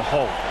grinding to a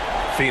halt.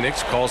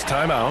 Phoenix calls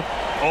timeout.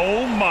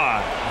 Oh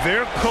my,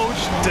 their coach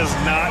does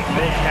not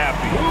look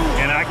happy,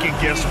 and I can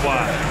guess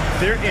why.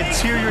 Their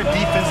interior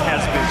defense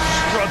has been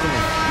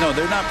struggling. No,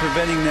 they're not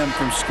preventing them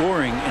from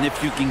scoring, and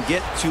if you can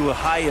get to a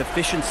high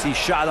efficiency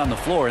shot on the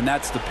floor, and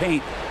that's the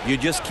paint, you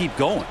just keep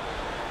going.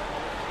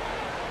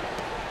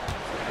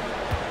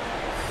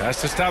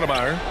 That's to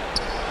Stoudemire.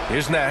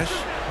 Here's Nash.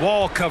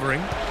 Wall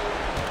covering.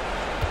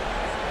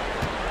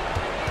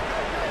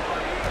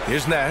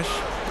 Here's Nash.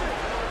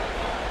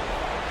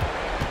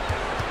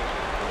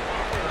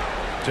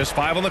 Just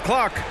 5 on the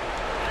clock.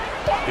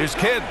 Here's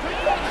Kidd.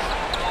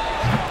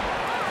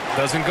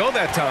 Doesn't go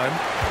that time.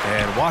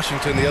 And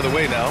Washington the other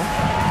way now.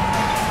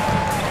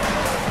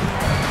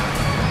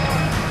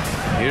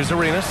 Here's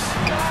Arenas.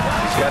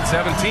 He's got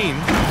 17.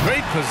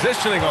 Great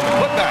positioning on the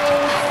putback.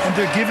 And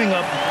they're giving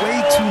up way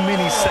too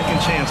many second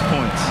chance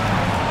points.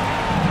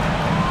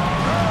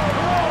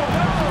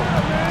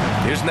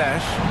 Here's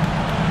Nash.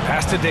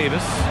 Pass to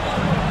Davis.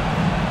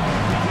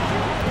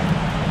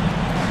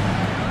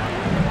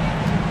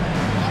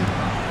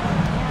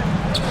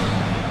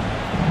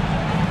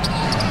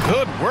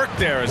 Good work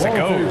there as it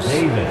goes.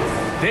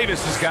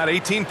 Davis has got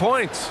 18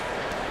 points.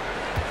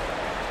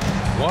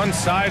 One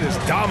side has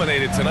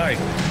dominated tonight.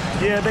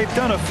 Yeah, they've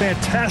done a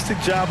fantastic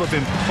job of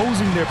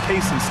imposing their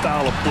pace and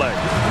style of play.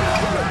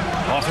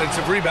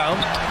 Offensive rebound,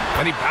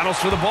 and he battles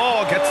for the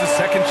ball, gets the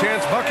second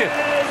chance bucket.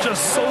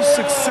 Just so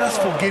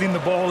successful getting the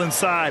ball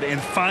inside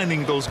and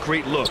finding those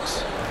great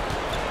looks.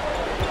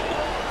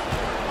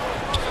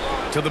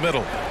 To the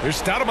middle.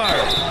 Here's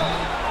Stoudemire.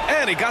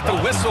 And he got the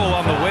whistle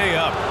on the way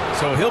up.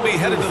 So he'll be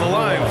headed to the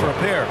line for a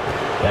pair.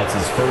 That's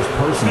his first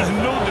personal.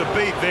 No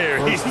debate there.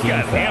 He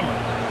got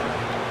hammered.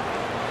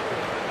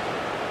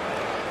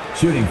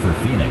 Shooting for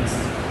Phoenix,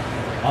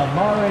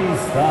 Amari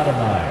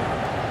Stoudemire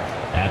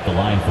at the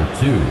line for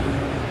 2.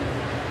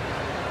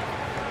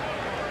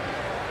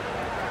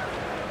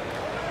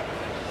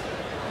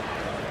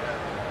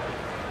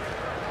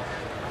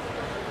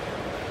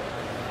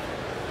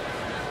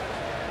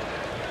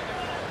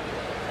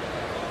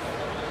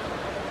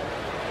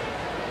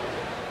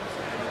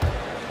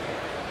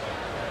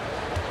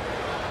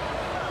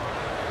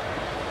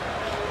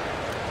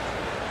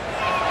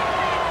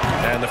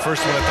 And the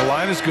first one at the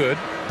line is good.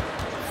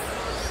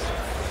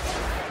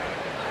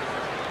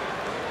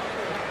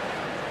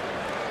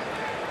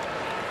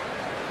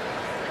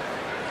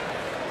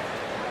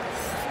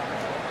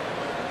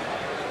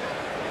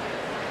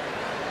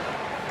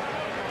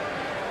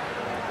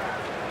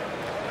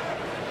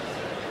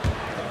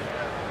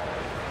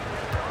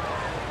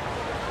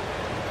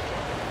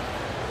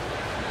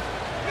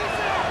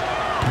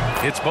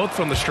 It's both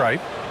from the stripe.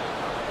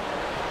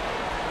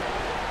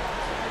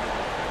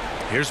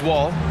 Here's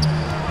Wall.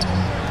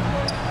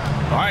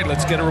 All right,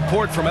 let's get a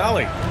report from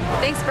Allie.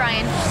 Thanks,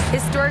 Brian.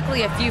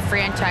 Historically, a few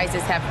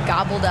franchises have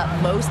gobbled up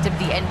most of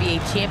the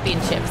NBA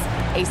championships.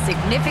 A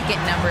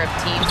significant number of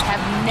teams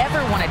have never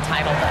won a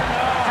title, though.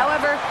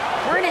 However,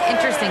 we're in an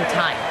interesting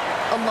time.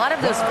 A lot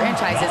of those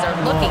franchises are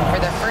looking for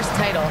their first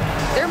title.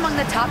 They're among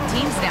the top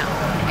teams now.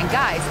 And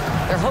guys,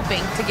 they're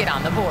hoping to get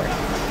on the board.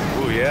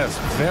 Oh, yes.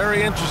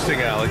 Very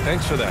interesting, Allie.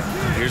 Thanks for that.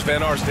 Here's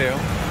Van Arsdale.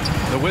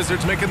 The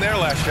Wizards making their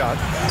last shot.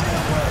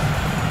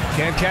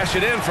 Can't cash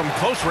it in from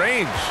close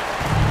range.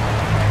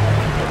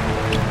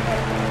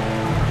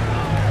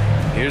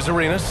 Here's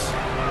Arenas.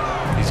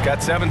 He's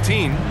got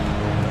 17.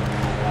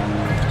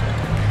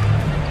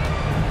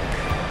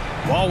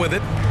 Wall with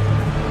it.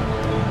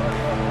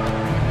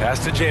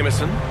 Pass to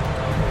Jamison.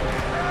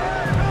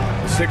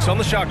 6 on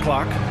the shot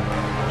clock.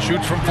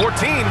 Shoots from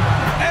 14.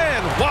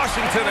 And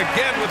Washington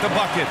again with the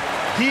bucket.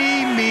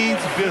 He means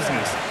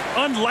business.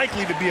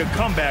 Unlikely to be a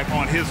comeback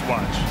on his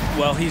watch.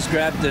 Well, he's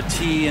grabbed a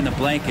tee and a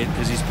blanket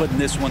because he's putting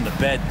this one to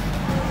bed.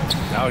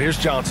 Now here's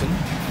Johnson.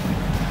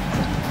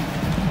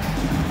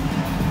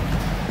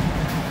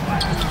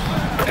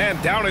 And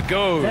down it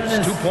goes.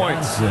 2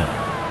 points.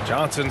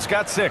 Johnson's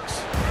got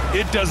 6.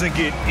 It doesn't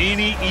get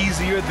any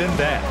easier than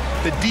that.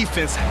 The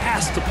defense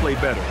has to play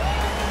better.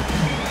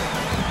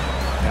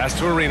 Pass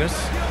to Arenas.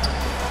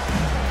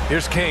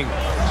 Here's King.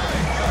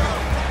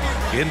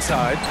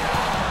 Inside.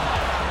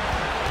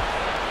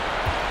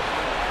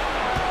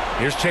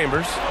 Here's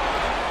Chambers.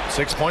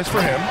 6 points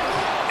for him.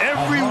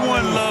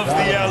 Everyone loves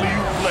the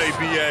alley-oop play,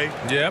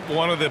 B.A. Yep,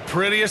 one of the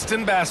prettiest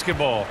in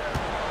basketball.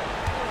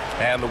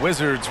 And the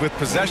Wizards with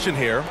possession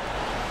here.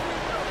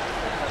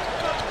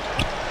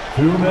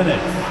 2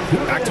 minutes.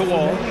 Back to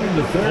Wall.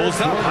 Pulls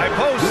up, high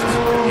post.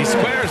 He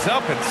squares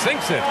up and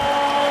sinks it.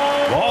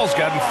 Wall's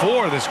gotten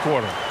 4 this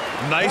quarter.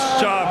 Nice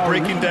job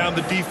breaking down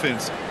the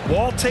defense.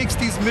 Wall takes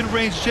these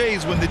mid-range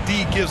J's when the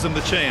D gives him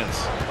the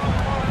chance.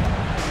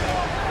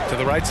 To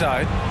the right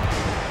side.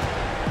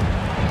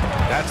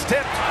 That's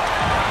tipped.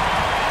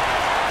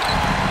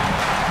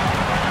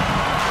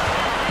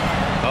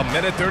 A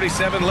minute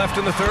 37 left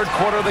in the third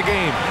quarter of the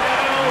game.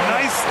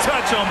 Nice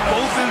touch on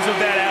both ends of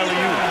that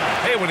alley-oop.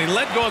 Hey, when he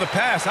let go of the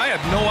pass, I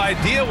had no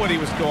idea what he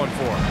was going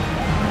for.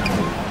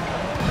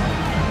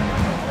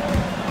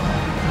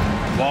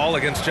 Ball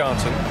against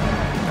Johnson.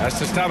 Pass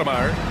to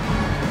Stoudemire.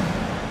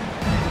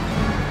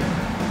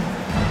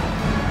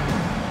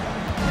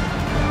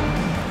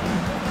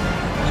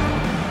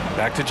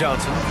 Back to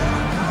Johnson.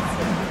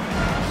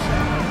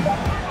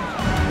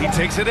 He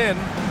takes it in.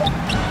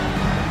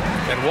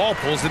 And Wall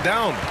pulls it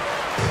down.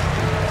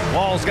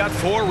 Wall's got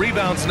 4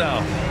 rebounds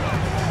now.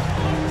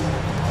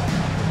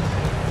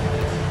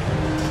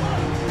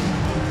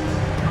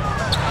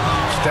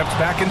 Steps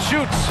back and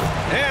shoots.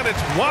 And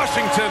it's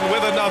Washington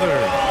with another.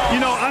 You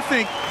know, I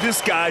think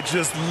this guy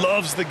just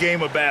loves the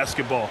game of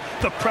basketball.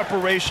 The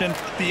preparation,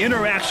 the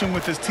interaction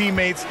with his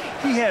teammates.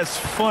 He has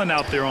fun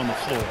out there on the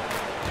floor.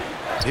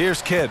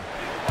 Here's Kidd.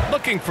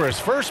 Looking for his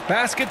first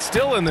basket,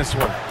 still in this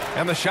one.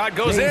 And the shot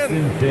goes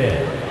in.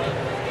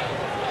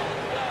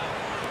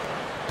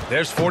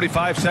 There's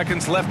 45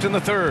 seconds left in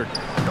the third.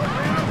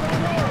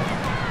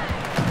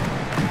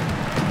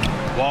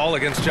 Wall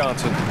against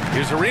Johnson.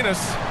 Here's Arenas.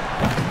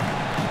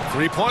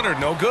 Three-pointer,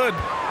 no good.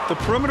 The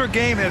perimeter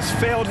game has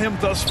failed him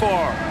thus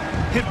far.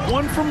 Hit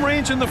 1 from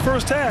range in the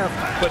first half,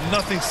 but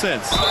nothing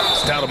since.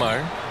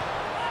 Stoudemire.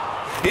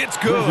 It's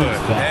good.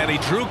 And he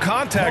drew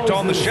contact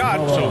on the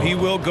shot, so he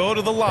will go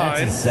to the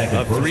line. A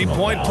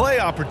 3-point play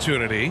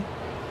opportunity.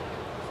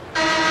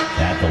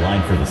 At the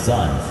line for the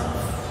Suns,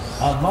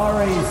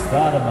 Amari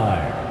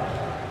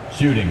Stoudemire,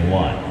 shooting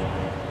 1.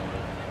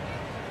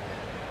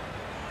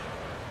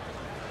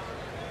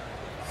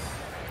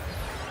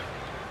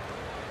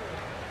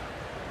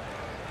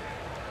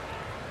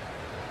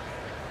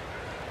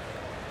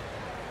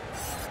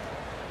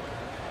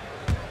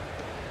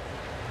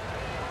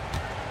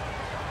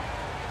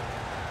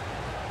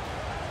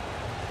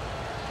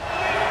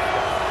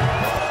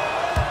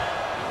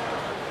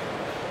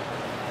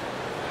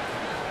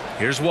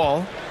 Here's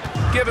Wall.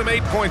 Give him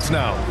 8 points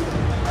now.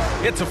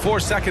 It's a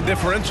 4-second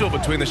differential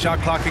between the shot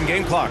clock and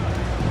game clock.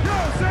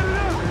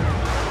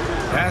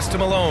 Pass to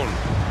Malone.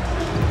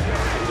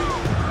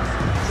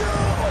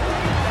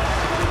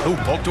 Ooh,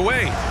 poked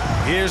away.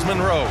 Here's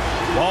Monroe.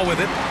 Wall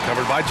with it,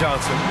 covered by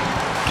Johnson.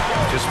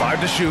 Just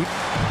 5 to shoot.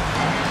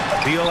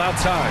 Beal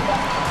outside.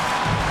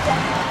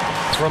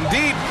 From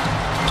deep.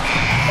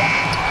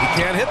 He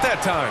can't hit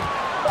that time.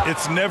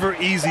 It's never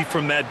easy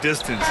from that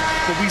distance,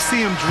 but we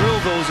see him drill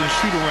those and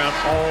shoot around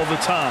all the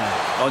time.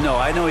 Oh, no,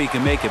 I know he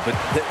can make it, but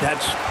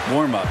that's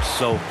warm-ups,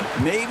 so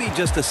maybe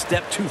just a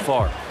step too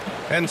far.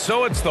 And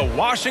so it's the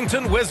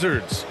Washington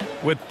Wizards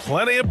with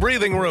plenty of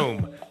breathing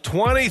room.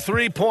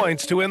 23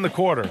 points to end the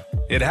quarter.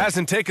 It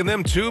hasn't taken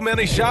them too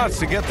many shots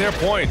to get their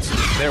points.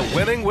 They're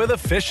winning with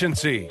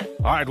efficiency.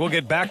 All right, we'll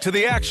get back to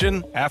the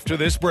action after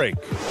this break.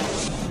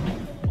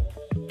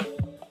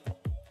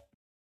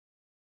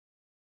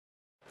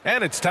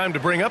 And it's time to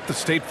bring up the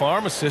State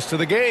Farm assist of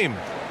the game.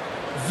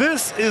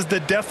 This is the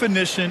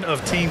definition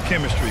of team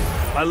chemistry.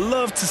 I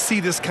love to see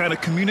this kind of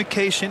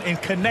communication and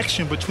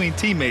connection between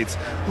teammates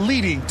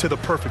leading to the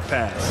perfect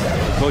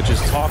pass.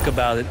 Coaches talk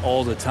about it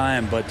all the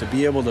time, but to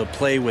be able to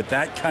play with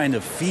that kind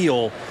of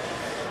feel,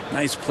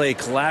 nice play,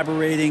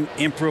 collaborating,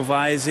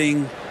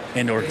 improvising,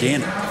 and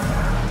organic.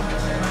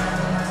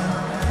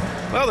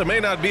 Well, there may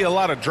not be a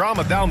lot of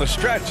drama down the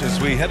stretch as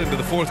we head into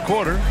the fourth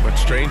quarter, but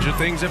stranger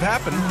things have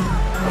happened.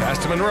 Pass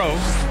to Monroe.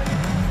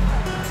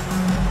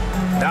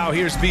 Now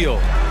here's Beal.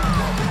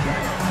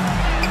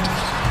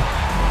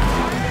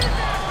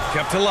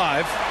 Kept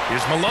alive.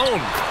 Here's Malone.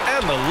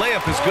 And the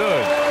layup is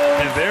good.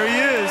 And there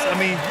he is. I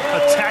mean,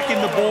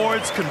 attacking the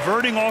boards,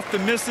 converting off the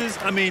misses.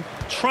 I mean,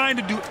 trying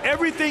to do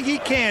everything he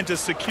can to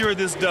secure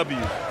this W.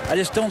 I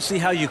just don't see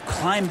how you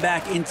climb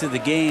back into the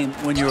game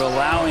when you're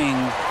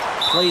allowing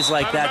plays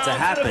like that to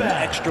happen.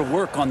 Extra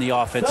work on the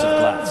offensive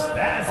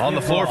glass. On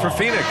the floor for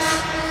Phoenix.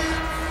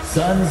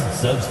 Suns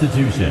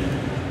substitution.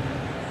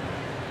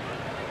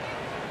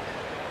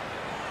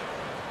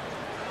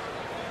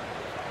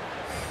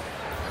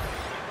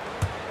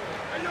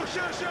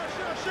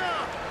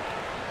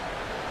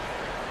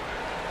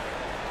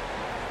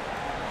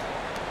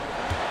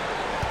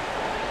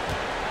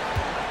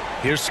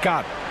 Here's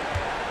Scott.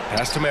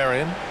 Pass to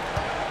Marion.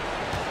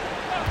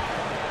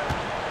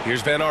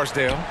 Here's Van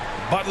Arsdale.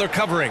 Butler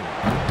covering.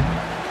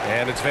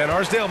 And it's Van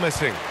Arsdale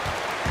missing.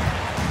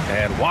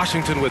 And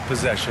Washington with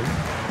possession.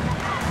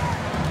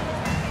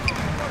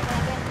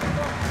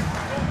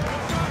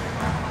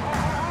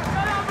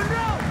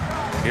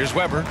 Here's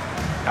Weber.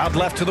 Out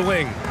left to the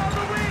wing.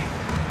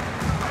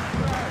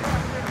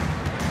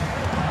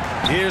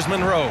 Here's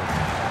Monroe.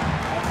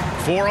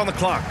 4 on the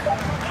clock.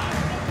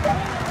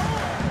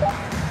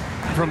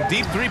 from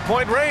deep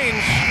three-point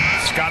range.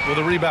 Scott with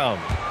a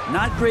rebound.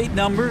 Not great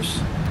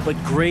numbers, but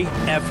great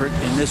effort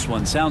in this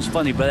one. Sounds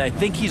funny, but I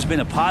think he's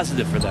been a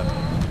positive for them.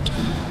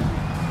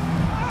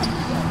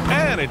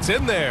 And it's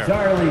in there.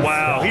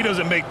 Wow, he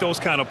doesn't make those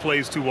kind of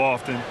plays too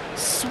often.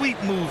 Sweet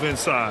move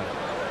inside.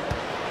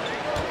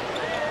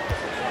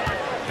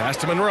 Pass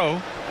to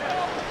Monroe.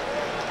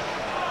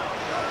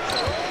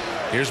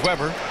 Here's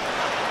Weber.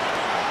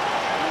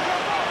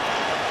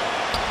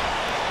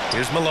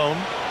 Here's Malone.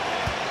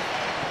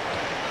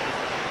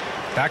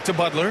 Back to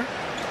Butler.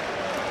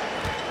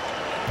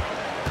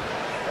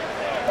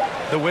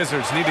 The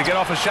Wizards need to get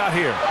off a shot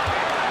here.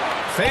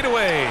 Fade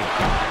away.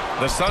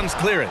 The Suns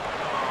clear it.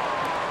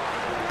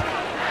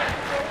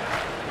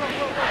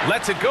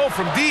 Lets it go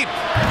from deep.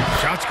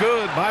 Shot's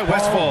good by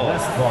Westphal.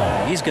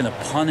 He's going to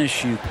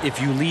punish you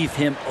if you leave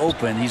him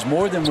open. He's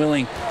more than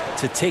willing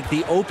to take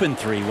the open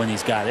three when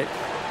he's got it.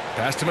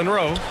 Pass to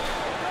Monroe.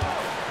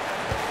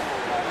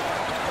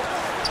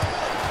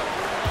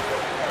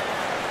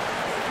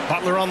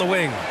 Butler on the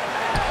wing.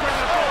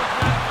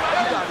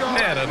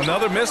 And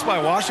another miss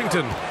by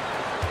Washington.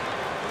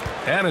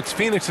 And it's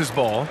Phoenix's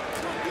ball.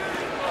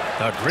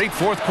 A great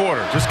fourth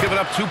quarter. Just giving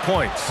up 2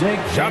 points.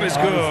 Shot is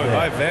good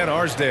by Van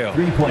Arsdale.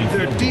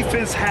 Their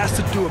defense has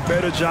to do a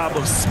better job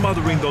of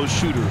smothering those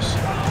shooters.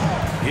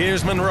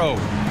 Here's Monroe.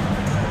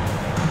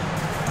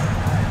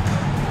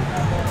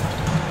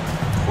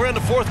 We're in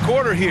the fourth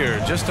quarter here.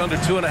 Just under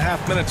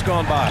 2.5 minutes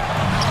gone by.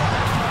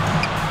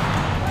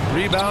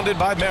 Rebounded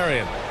by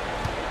Marion.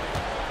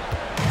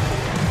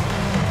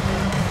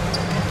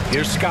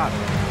 Here's Scott.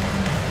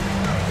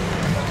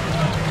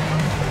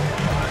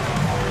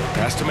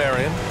 Pass to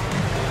Marion.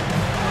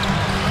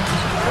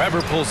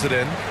 Weber pulls it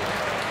in.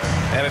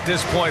 And at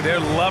this point, they're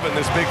loving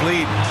this big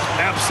lead.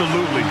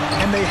 Absolutely.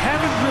 And they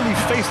haven't really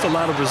faced a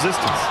lot of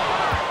resistance.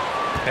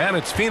 And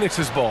it's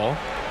Phoenix's ball.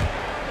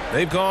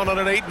 They've gone on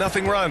an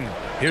 8-0 run.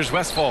 Here's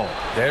Westphal.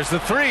 There's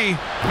the three.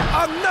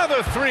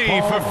 Another three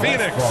for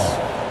Phoenix.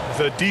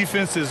 The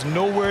defense is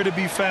nowhere to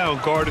be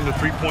found guarding the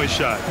three-point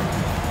shot.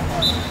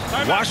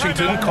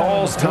 Washington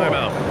calls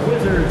timeout.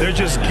 They're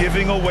just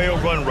giving away a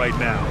run right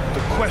now.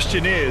 The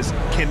question is,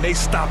 can they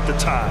stop the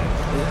tide?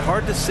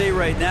 Hard to say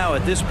right now.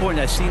 At this point,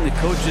 I've seen the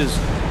coaches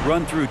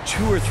run through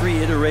 2 or 3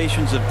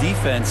 iterations of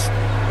defense.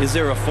 Is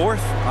there a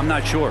fourth? I'm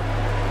not sure.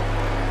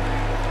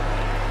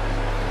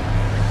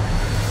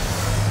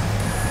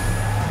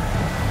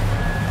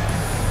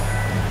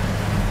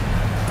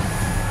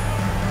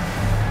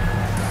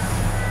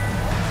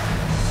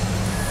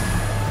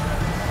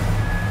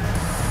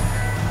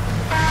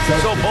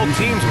 So both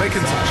teams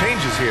making some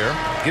changes here.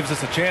 Gives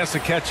us a chance to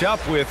catch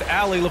up with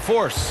Allie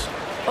LaForce.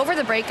 Over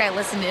the break, I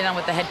listened in on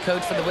what the head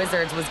coach for the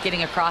Wizards was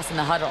getting across in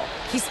the huddle.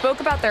 He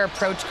spoke about their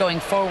approach going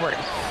forward.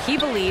 He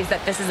believes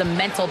that this is a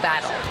mental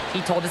battle.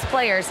 He told his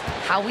players,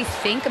 how we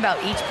think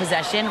about each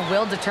possession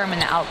will determine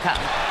the outcome.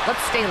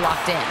 Let's stay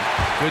locked in.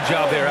 Good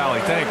job there,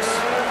 Allie. Thanks.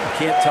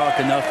 Can't talk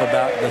enough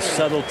about the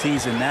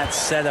subtleties in that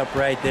setup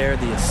right there.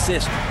 The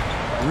assist,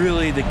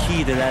 really the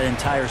key to that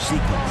entire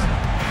sequence.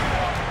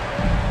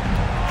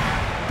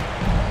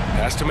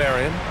 Pass to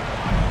Marion.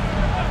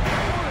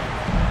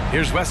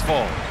 Here's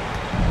Westphal.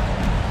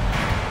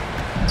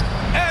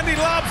 And he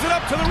lobs it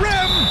up to the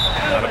rim.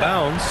 Out of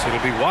bounds. It'll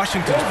be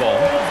Washington's ball.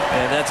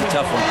 Yeah, that's a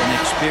tough one.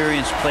 An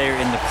experienced player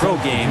in the pro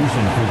game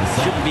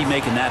shouldn't be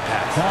making that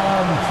pass.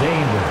 Tom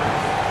Chambers.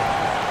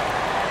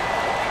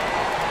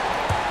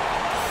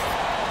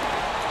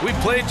 We've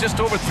played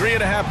just over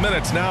 3.5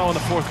 minutes now in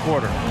the fourth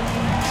quarter.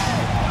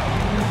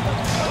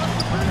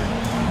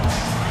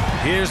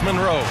 Here's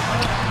Monroe.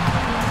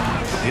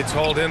 It's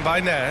hauled in by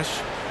Nash.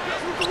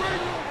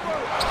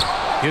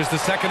 Here's the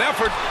second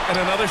effort and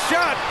another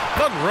shot.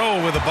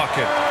 Monroe with a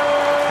bucket.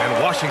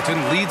 And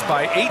Washington leads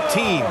by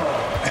 18.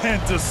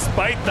 And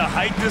despite the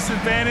height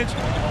disadvantage,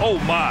 oh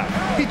my,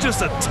 he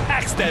just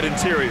attacks that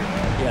interior.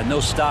 Yeah, no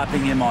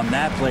stopping him on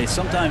that play.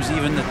 Sometimes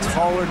even the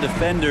taller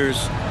defenders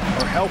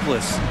are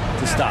helpless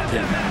to stop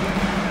him.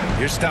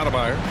 Here's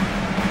Stoudemire.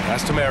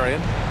 Pass to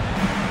Marion.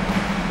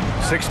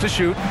 6 to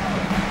shoot.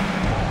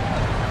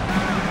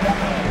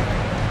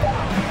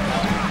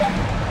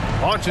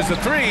 Launches a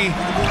three.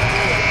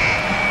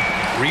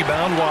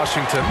 Rebound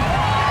Washington.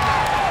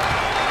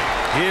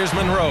 Here's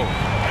Monroe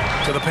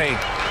to the paint.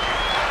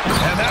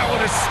 And that one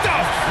is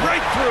stuffed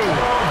right through.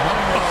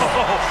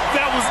 Oh,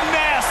 that was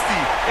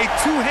nasty. A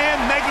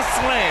two-hand mega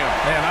slam.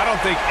 Man, I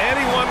don't think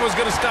anyone was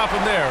going to stop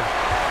him there.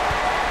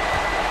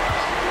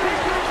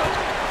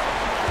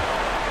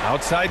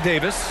 Outside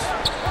Davis.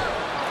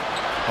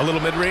 A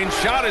little mid-range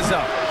shot is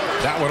up.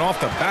 That one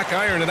off the back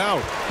iron and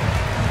out.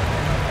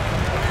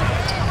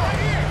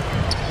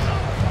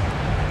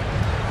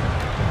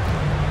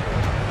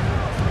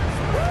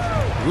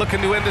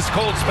 Looking to end this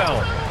cold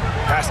spell.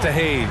 Pass to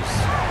Hayes.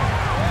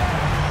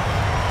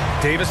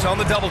 Davis on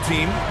the double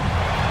team.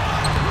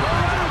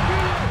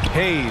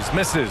 Hayes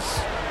misses.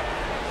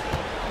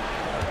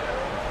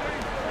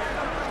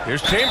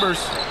 Here's Chambers.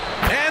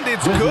 And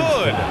it's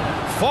good.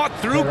 Fought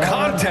through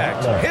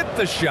contact. Hit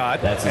the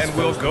shot and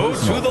will go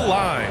to the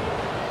line.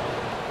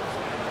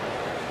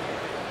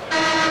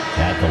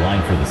 At the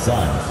line for the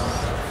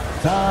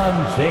Suns,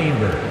 Tom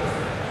Chambers.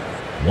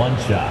 One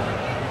shot.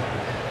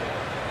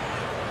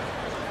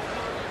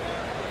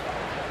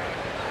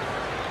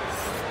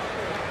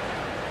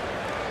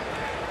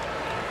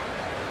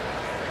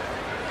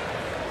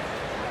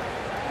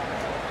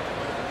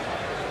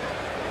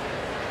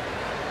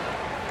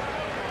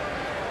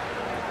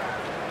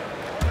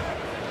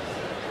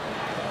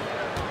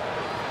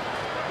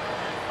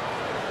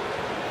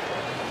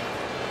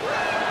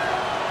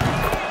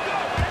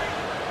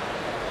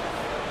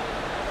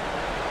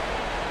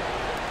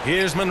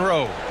 Here's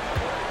Monroe.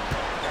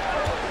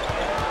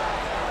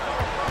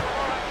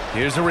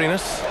 Here's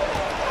Arenas.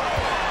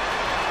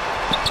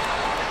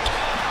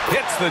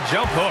 Hits the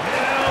jump hook.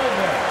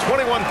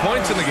 21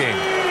 points in the game.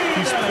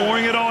 He's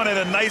pouring it on at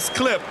a nice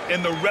clip,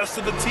 and the rest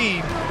of the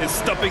team is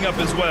stepping up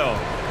as well.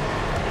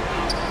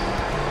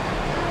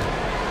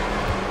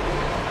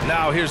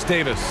 Now here's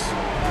Davis.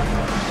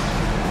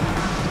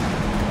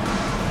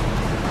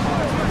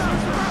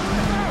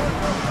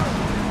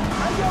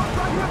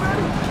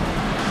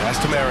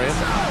 Pass to Marion.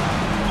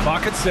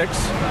 Clock at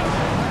 6.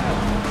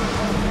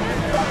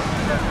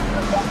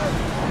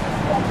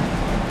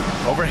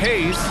 Over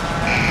Hayes.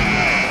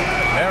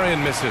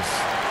 Marion misses.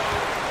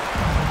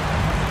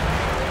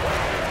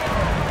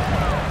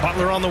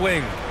 Butler on the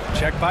wing.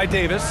 Check by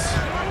Davis.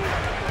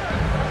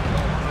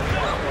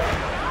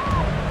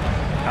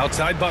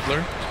 Outside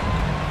Butler.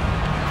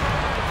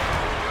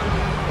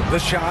 The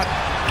shot.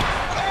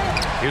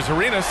 Here's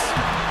Arenas.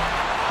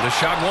 The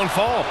shot won't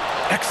fall.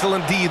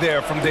 Excellent D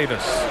there from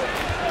Davis.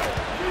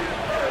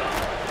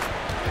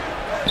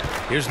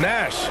 Here's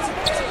Nash.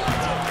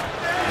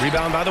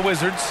 Rebound by the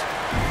Wizards.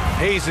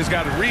 Hayes has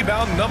got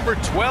rebound number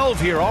 12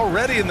 here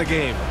already in the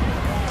game.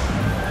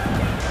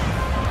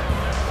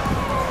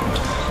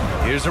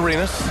 Here's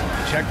Arenas.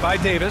 Check by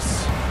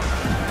Davis.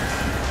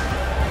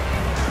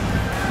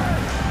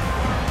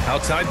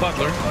 Outside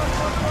Butler.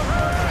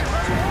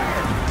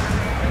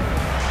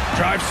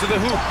 Drives to the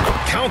hoop.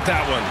 Count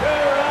that one.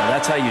 Well,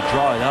 that's how you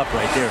draw it up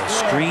right there. A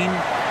screen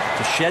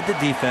to shed the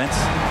defense,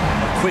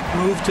 a quick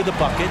move to the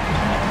bucket,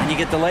 and you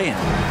get the lay-in.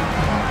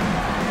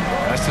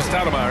 That's to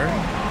Stoudemire.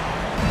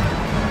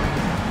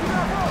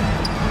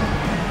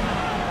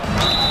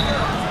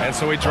 And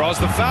so he draws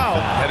the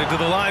foul, headed to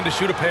the line to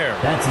shoot a pair.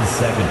 That's his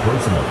second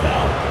personal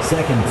foul,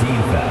 second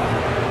team foul.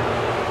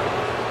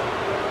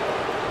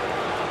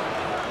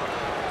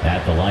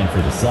 At the line for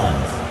the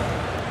Suns,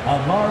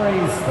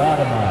 Amare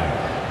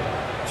Stoudemire.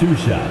 2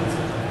 shots.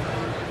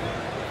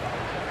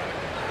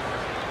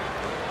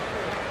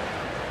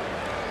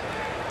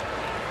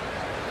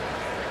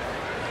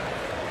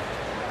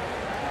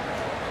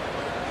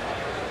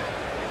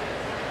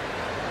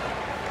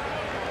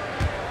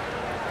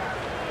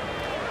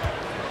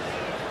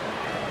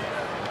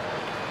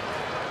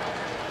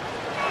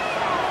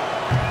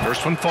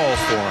 First one falls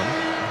for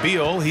him.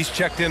 Beal, he's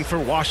checked in for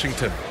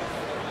Washington.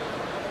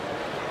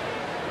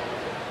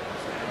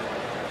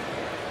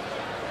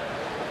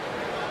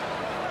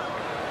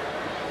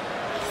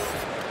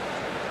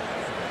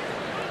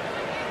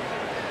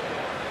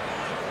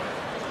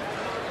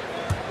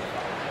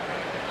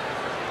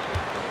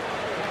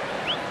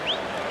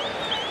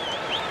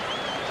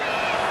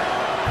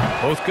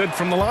 Both good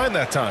from the line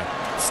that time.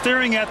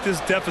 Staring at this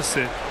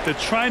deficit, they're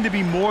trying to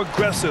be more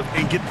aggressive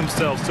and get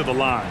themselves to the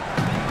line.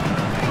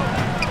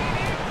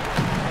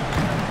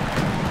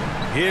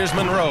 Here's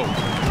Monroe.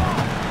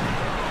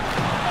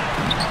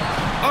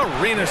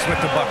 Arenas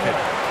with the bucket.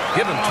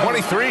 Give him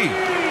 23.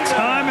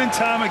 Time and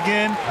time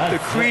again, they're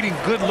creating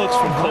good looks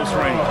from close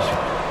range.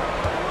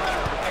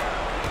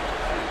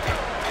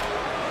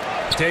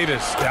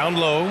 Davis down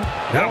low.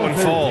 That one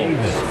falls.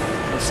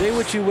 Well, say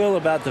what you will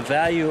about the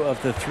value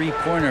of the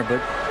three-pointer,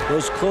 but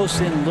those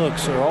close-in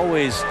looks are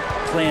always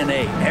plan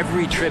A.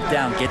 Every trip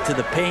down, get to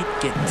the paint,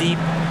 get deep,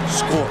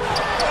 score.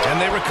 And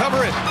they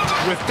recover it.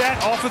 With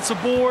that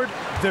offensive board,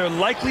 they're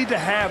likely to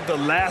have the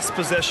last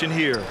possession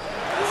here.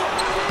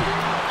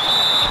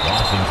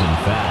 Washington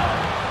foul.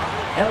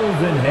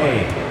 Elvin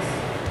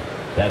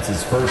Hayes. That's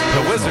his first.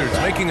 The Wizards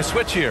making a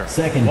switch here.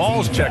 Second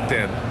Wall's team checked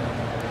foul. in.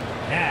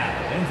 Now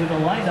into the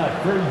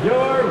lineup for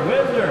your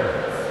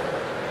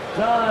Wizards,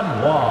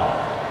 John Wall.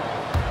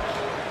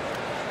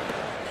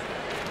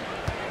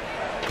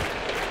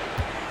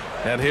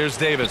 And here's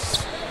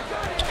Davis.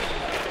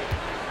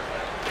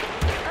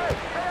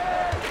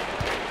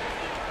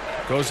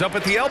 Goes up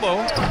at the elbow.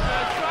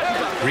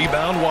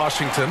 Rebound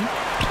Washington.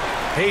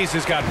 Hayes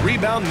has got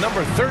rebound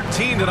number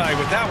 13 tonight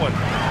with that one.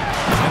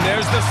 And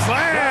there's the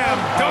slam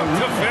dunk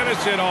to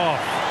finish it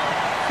off.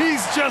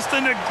 He's just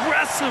an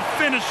aggressive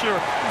finisher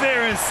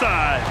there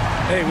inside.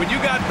 Hey, when you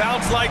got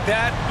bounce like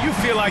that, you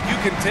feel like you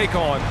can take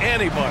on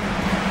anybody.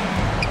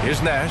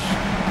 Here's Nash.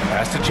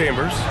 Pass to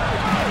Chambers.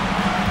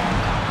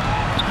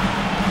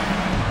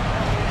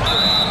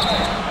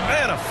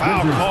 And a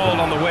foul called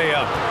on the way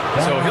up.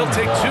 So he'll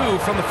take 2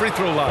 from the free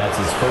throw line. That's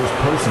his first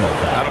personal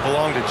foul. That'll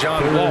belong to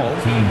John Wall.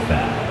 Team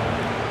foul.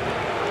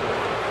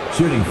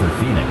 Shooting for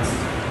Phoenix,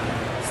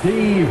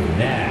 Steve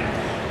Nash.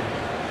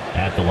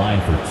 At the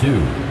line for 2.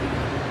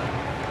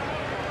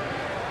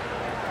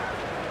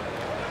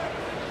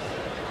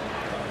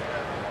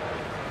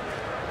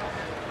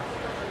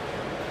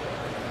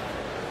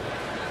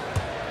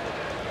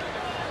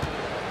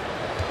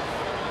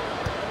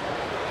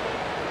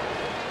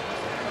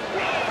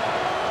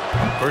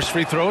 First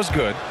free throw is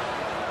good.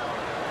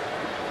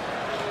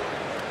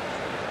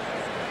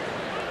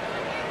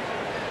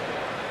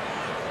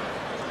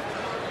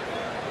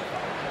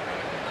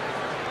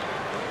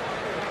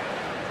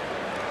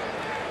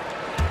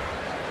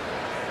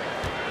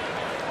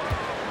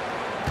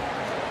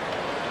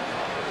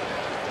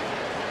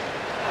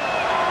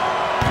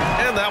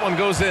 And that one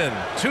goes in.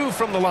 2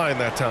 from the line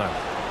that time.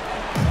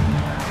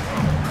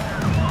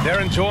 They're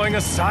enjoying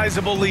a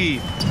sizable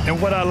lead. And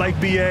what I like,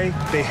 BA,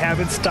 they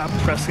haven't stopped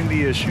pressing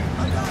the issue.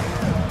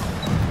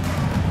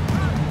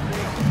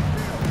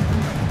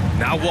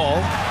 Now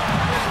Wall.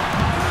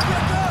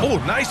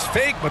 Oh, nice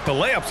fake, but the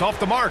layup's off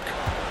the mark.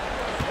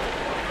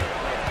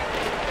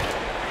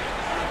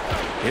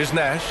 Here's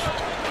Nash.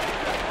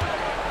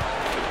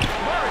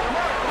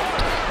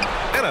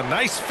 And a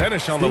nice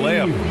finish on the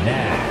layup.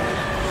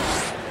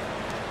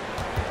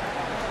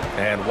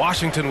 And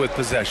Washington with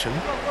possession.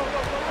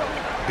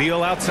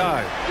 Beal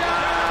outside.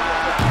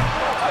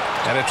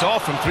 And it's all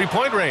from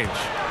three-point range.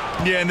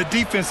 Yeah, and the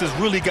defense has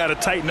really got to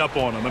tighten up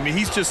on him. I mean,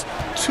 he's just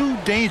too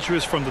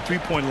dangerous from the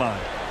three-point line.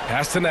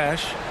 Pass to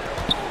Nash.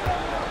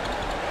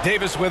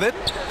 Davis with it.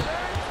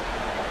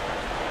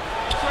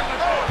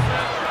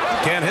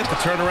 Can't hit the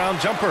turnaround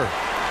jumper.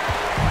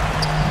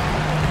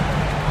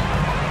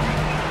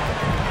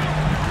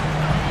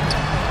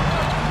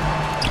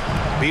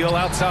 Beal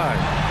outside.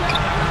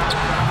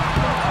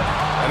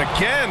 And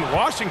again,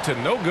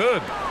 Washington, no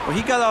good. Well,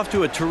 he got off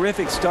to a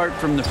terrific start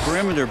from the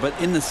perimeter, but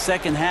in the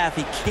second half,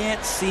 he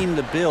can't seem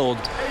to build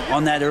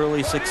on that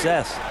early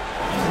success.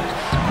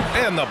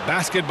 And the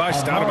basket by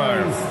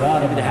Stoudemire.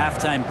 Maybe the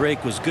halftime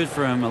break was good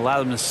for him,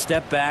 allowed him to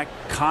step back,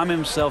 calm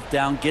himself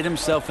down, get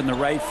himself in the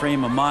right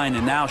frame of mind,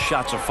 and now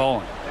shots are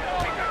falling.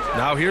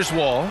 Now here's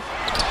Wall.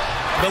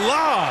 The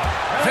lob.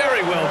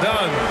 Very well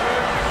done.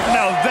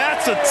 Now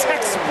that's a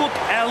textbook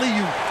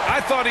alley-oop.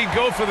 I thought he'd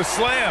go for the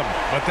slam,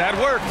 but that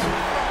worked.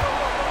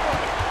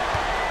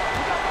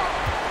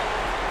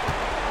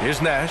 Here's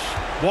Nash.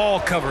 Wall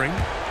covering.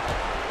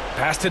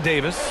 Pass to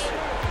Davis.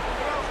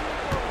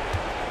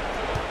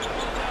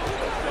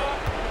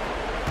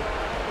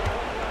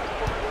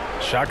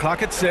 Shot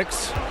clock at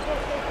 6.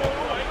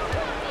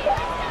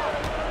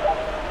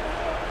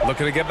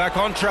 Looking to get back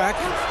on track.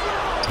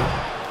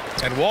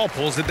 And Wall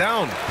pulls it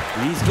down.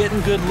 He's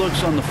getting good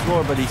looks on the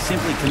floor, but he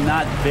simply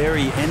cannot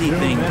vary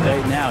anything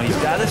right now. He's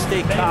got to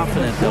stay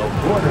confident, though,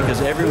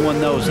 because everyone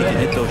knows he can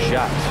hit those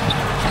shots.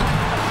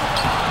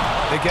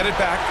 They get it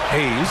back.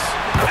 Hayes.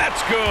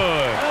 That's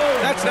good.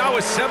 That's now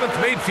his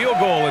 7th made field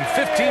goal in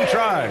 15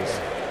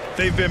 tries.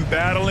 They've been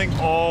battling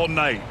all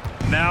night.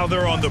 Now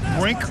they're on the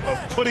brink of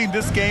putting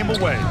this game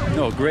away.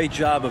 No, great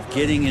job of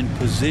getting in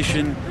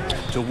position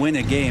to win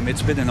a game.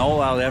 It's been an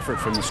all-out effort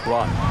from the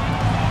squad.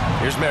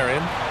 Here's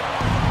Marion.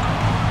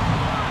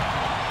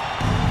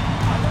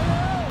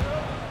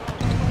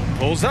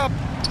 Pulls up.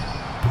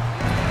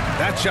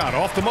 That shot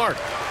off the mark.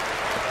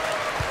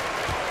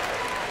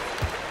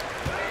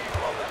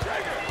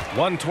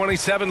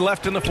 1:27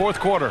 left in the fourth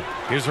quarter.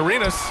 Here's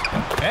Arenas,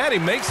 and he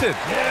makes it.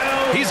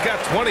 He's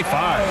got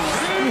 25.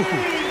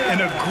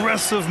 An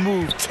aggressive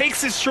move.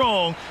 Takes it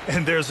strong,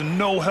 and there's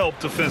no help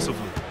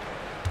defensively.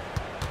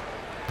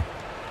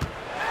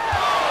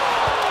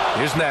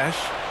 Here's Nash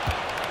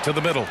to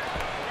the middle.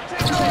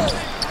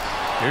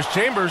 Here's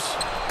Chambers.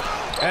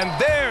 And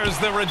there's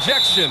the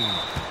rejection.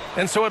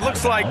 And so it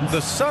looks like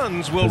the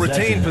Suns will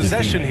retain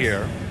possession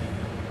here.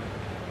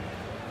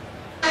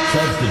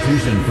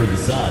 Substitution for the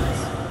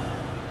Suns.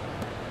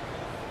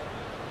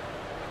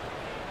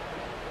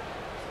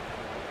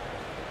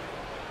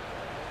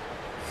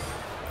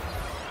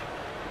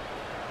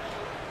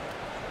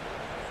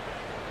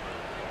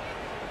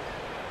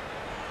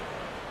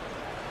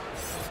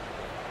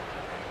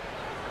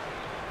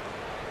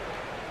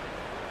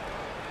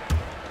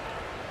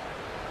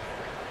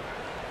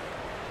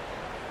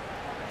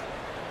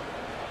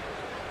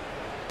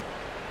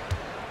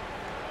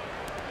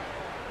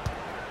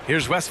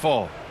 Here's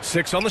Westphal.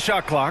 6 on the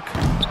shot clock.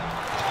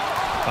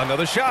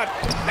 Another shot.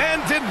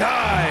 And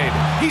denied.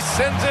 He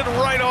sends it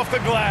right off the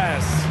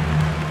glass.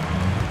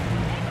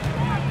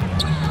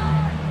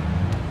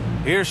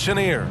 Here's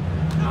Chenier.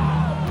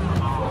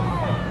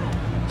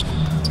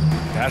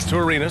 Pass to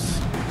Arenas.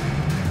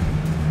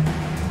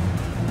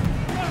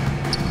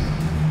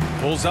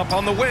 Pulls up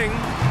on the wing.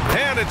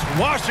 And it's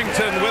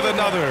Washington with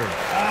another.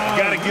 You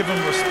got to give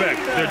them respect.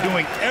 They're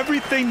doing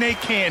everything they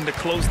can to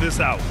close this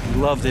out.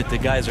 Loved it. The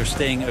guys are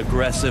staying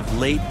aggressive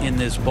late in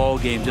this ball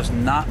game, just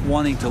not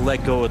wanting to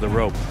let go of the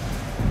rope.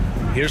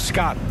 Here's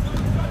Scott.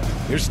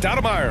 Here's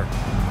Stoudemire.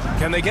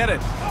 Can they get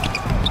it?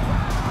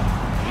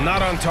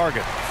 Not on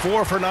target.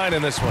 4 for 9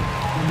 in this one.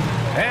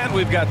 And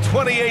we've got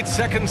 28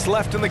 seconds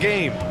left in the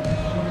game.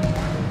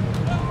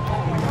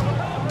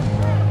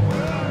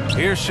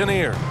 Here's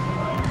Chenier.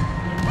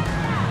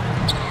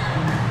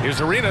 Here's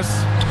Arenas.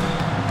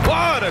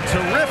 What a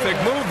terrific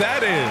move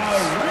that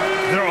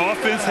is. Their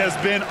offense has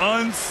been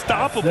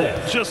unstoppable,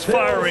 just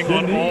firing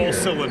on all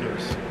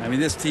cylinders. I mean,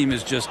 this team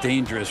is just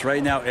dangerous.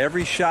 Right now,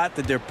 every shot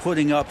that they're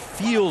putting up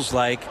feels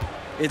like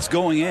it's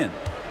going in.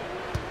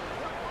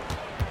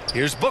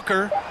 Here's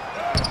Booker.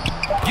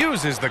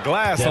 Uses the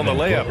glass on the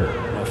layup.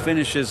 Well,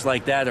 finishes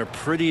like that are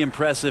pretty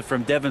impressive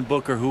from Devin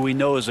Booker, who we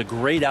know is a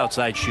great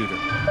outside shooter.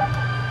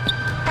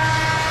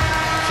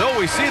 So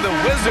we see the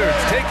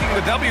Wizards taking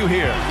the W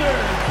here.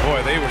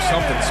 Boy, they were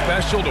something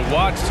special to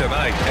watch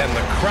tonight, and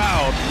the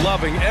crowd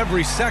loving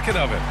every second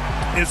of it.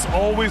 It's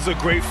always a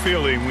great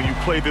feeling when you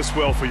play this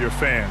well for your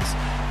fans.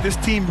 This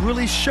team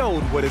really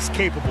showed what it's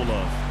capable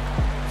of.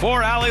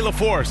 For Allie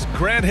LaForce,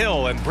 Grant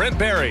Hill, and Brent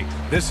Barry,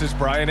 this is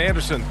Brian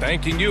Anderson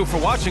thanking you for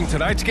watching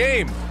tonight's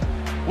game.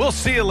 We'll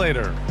see you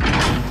later.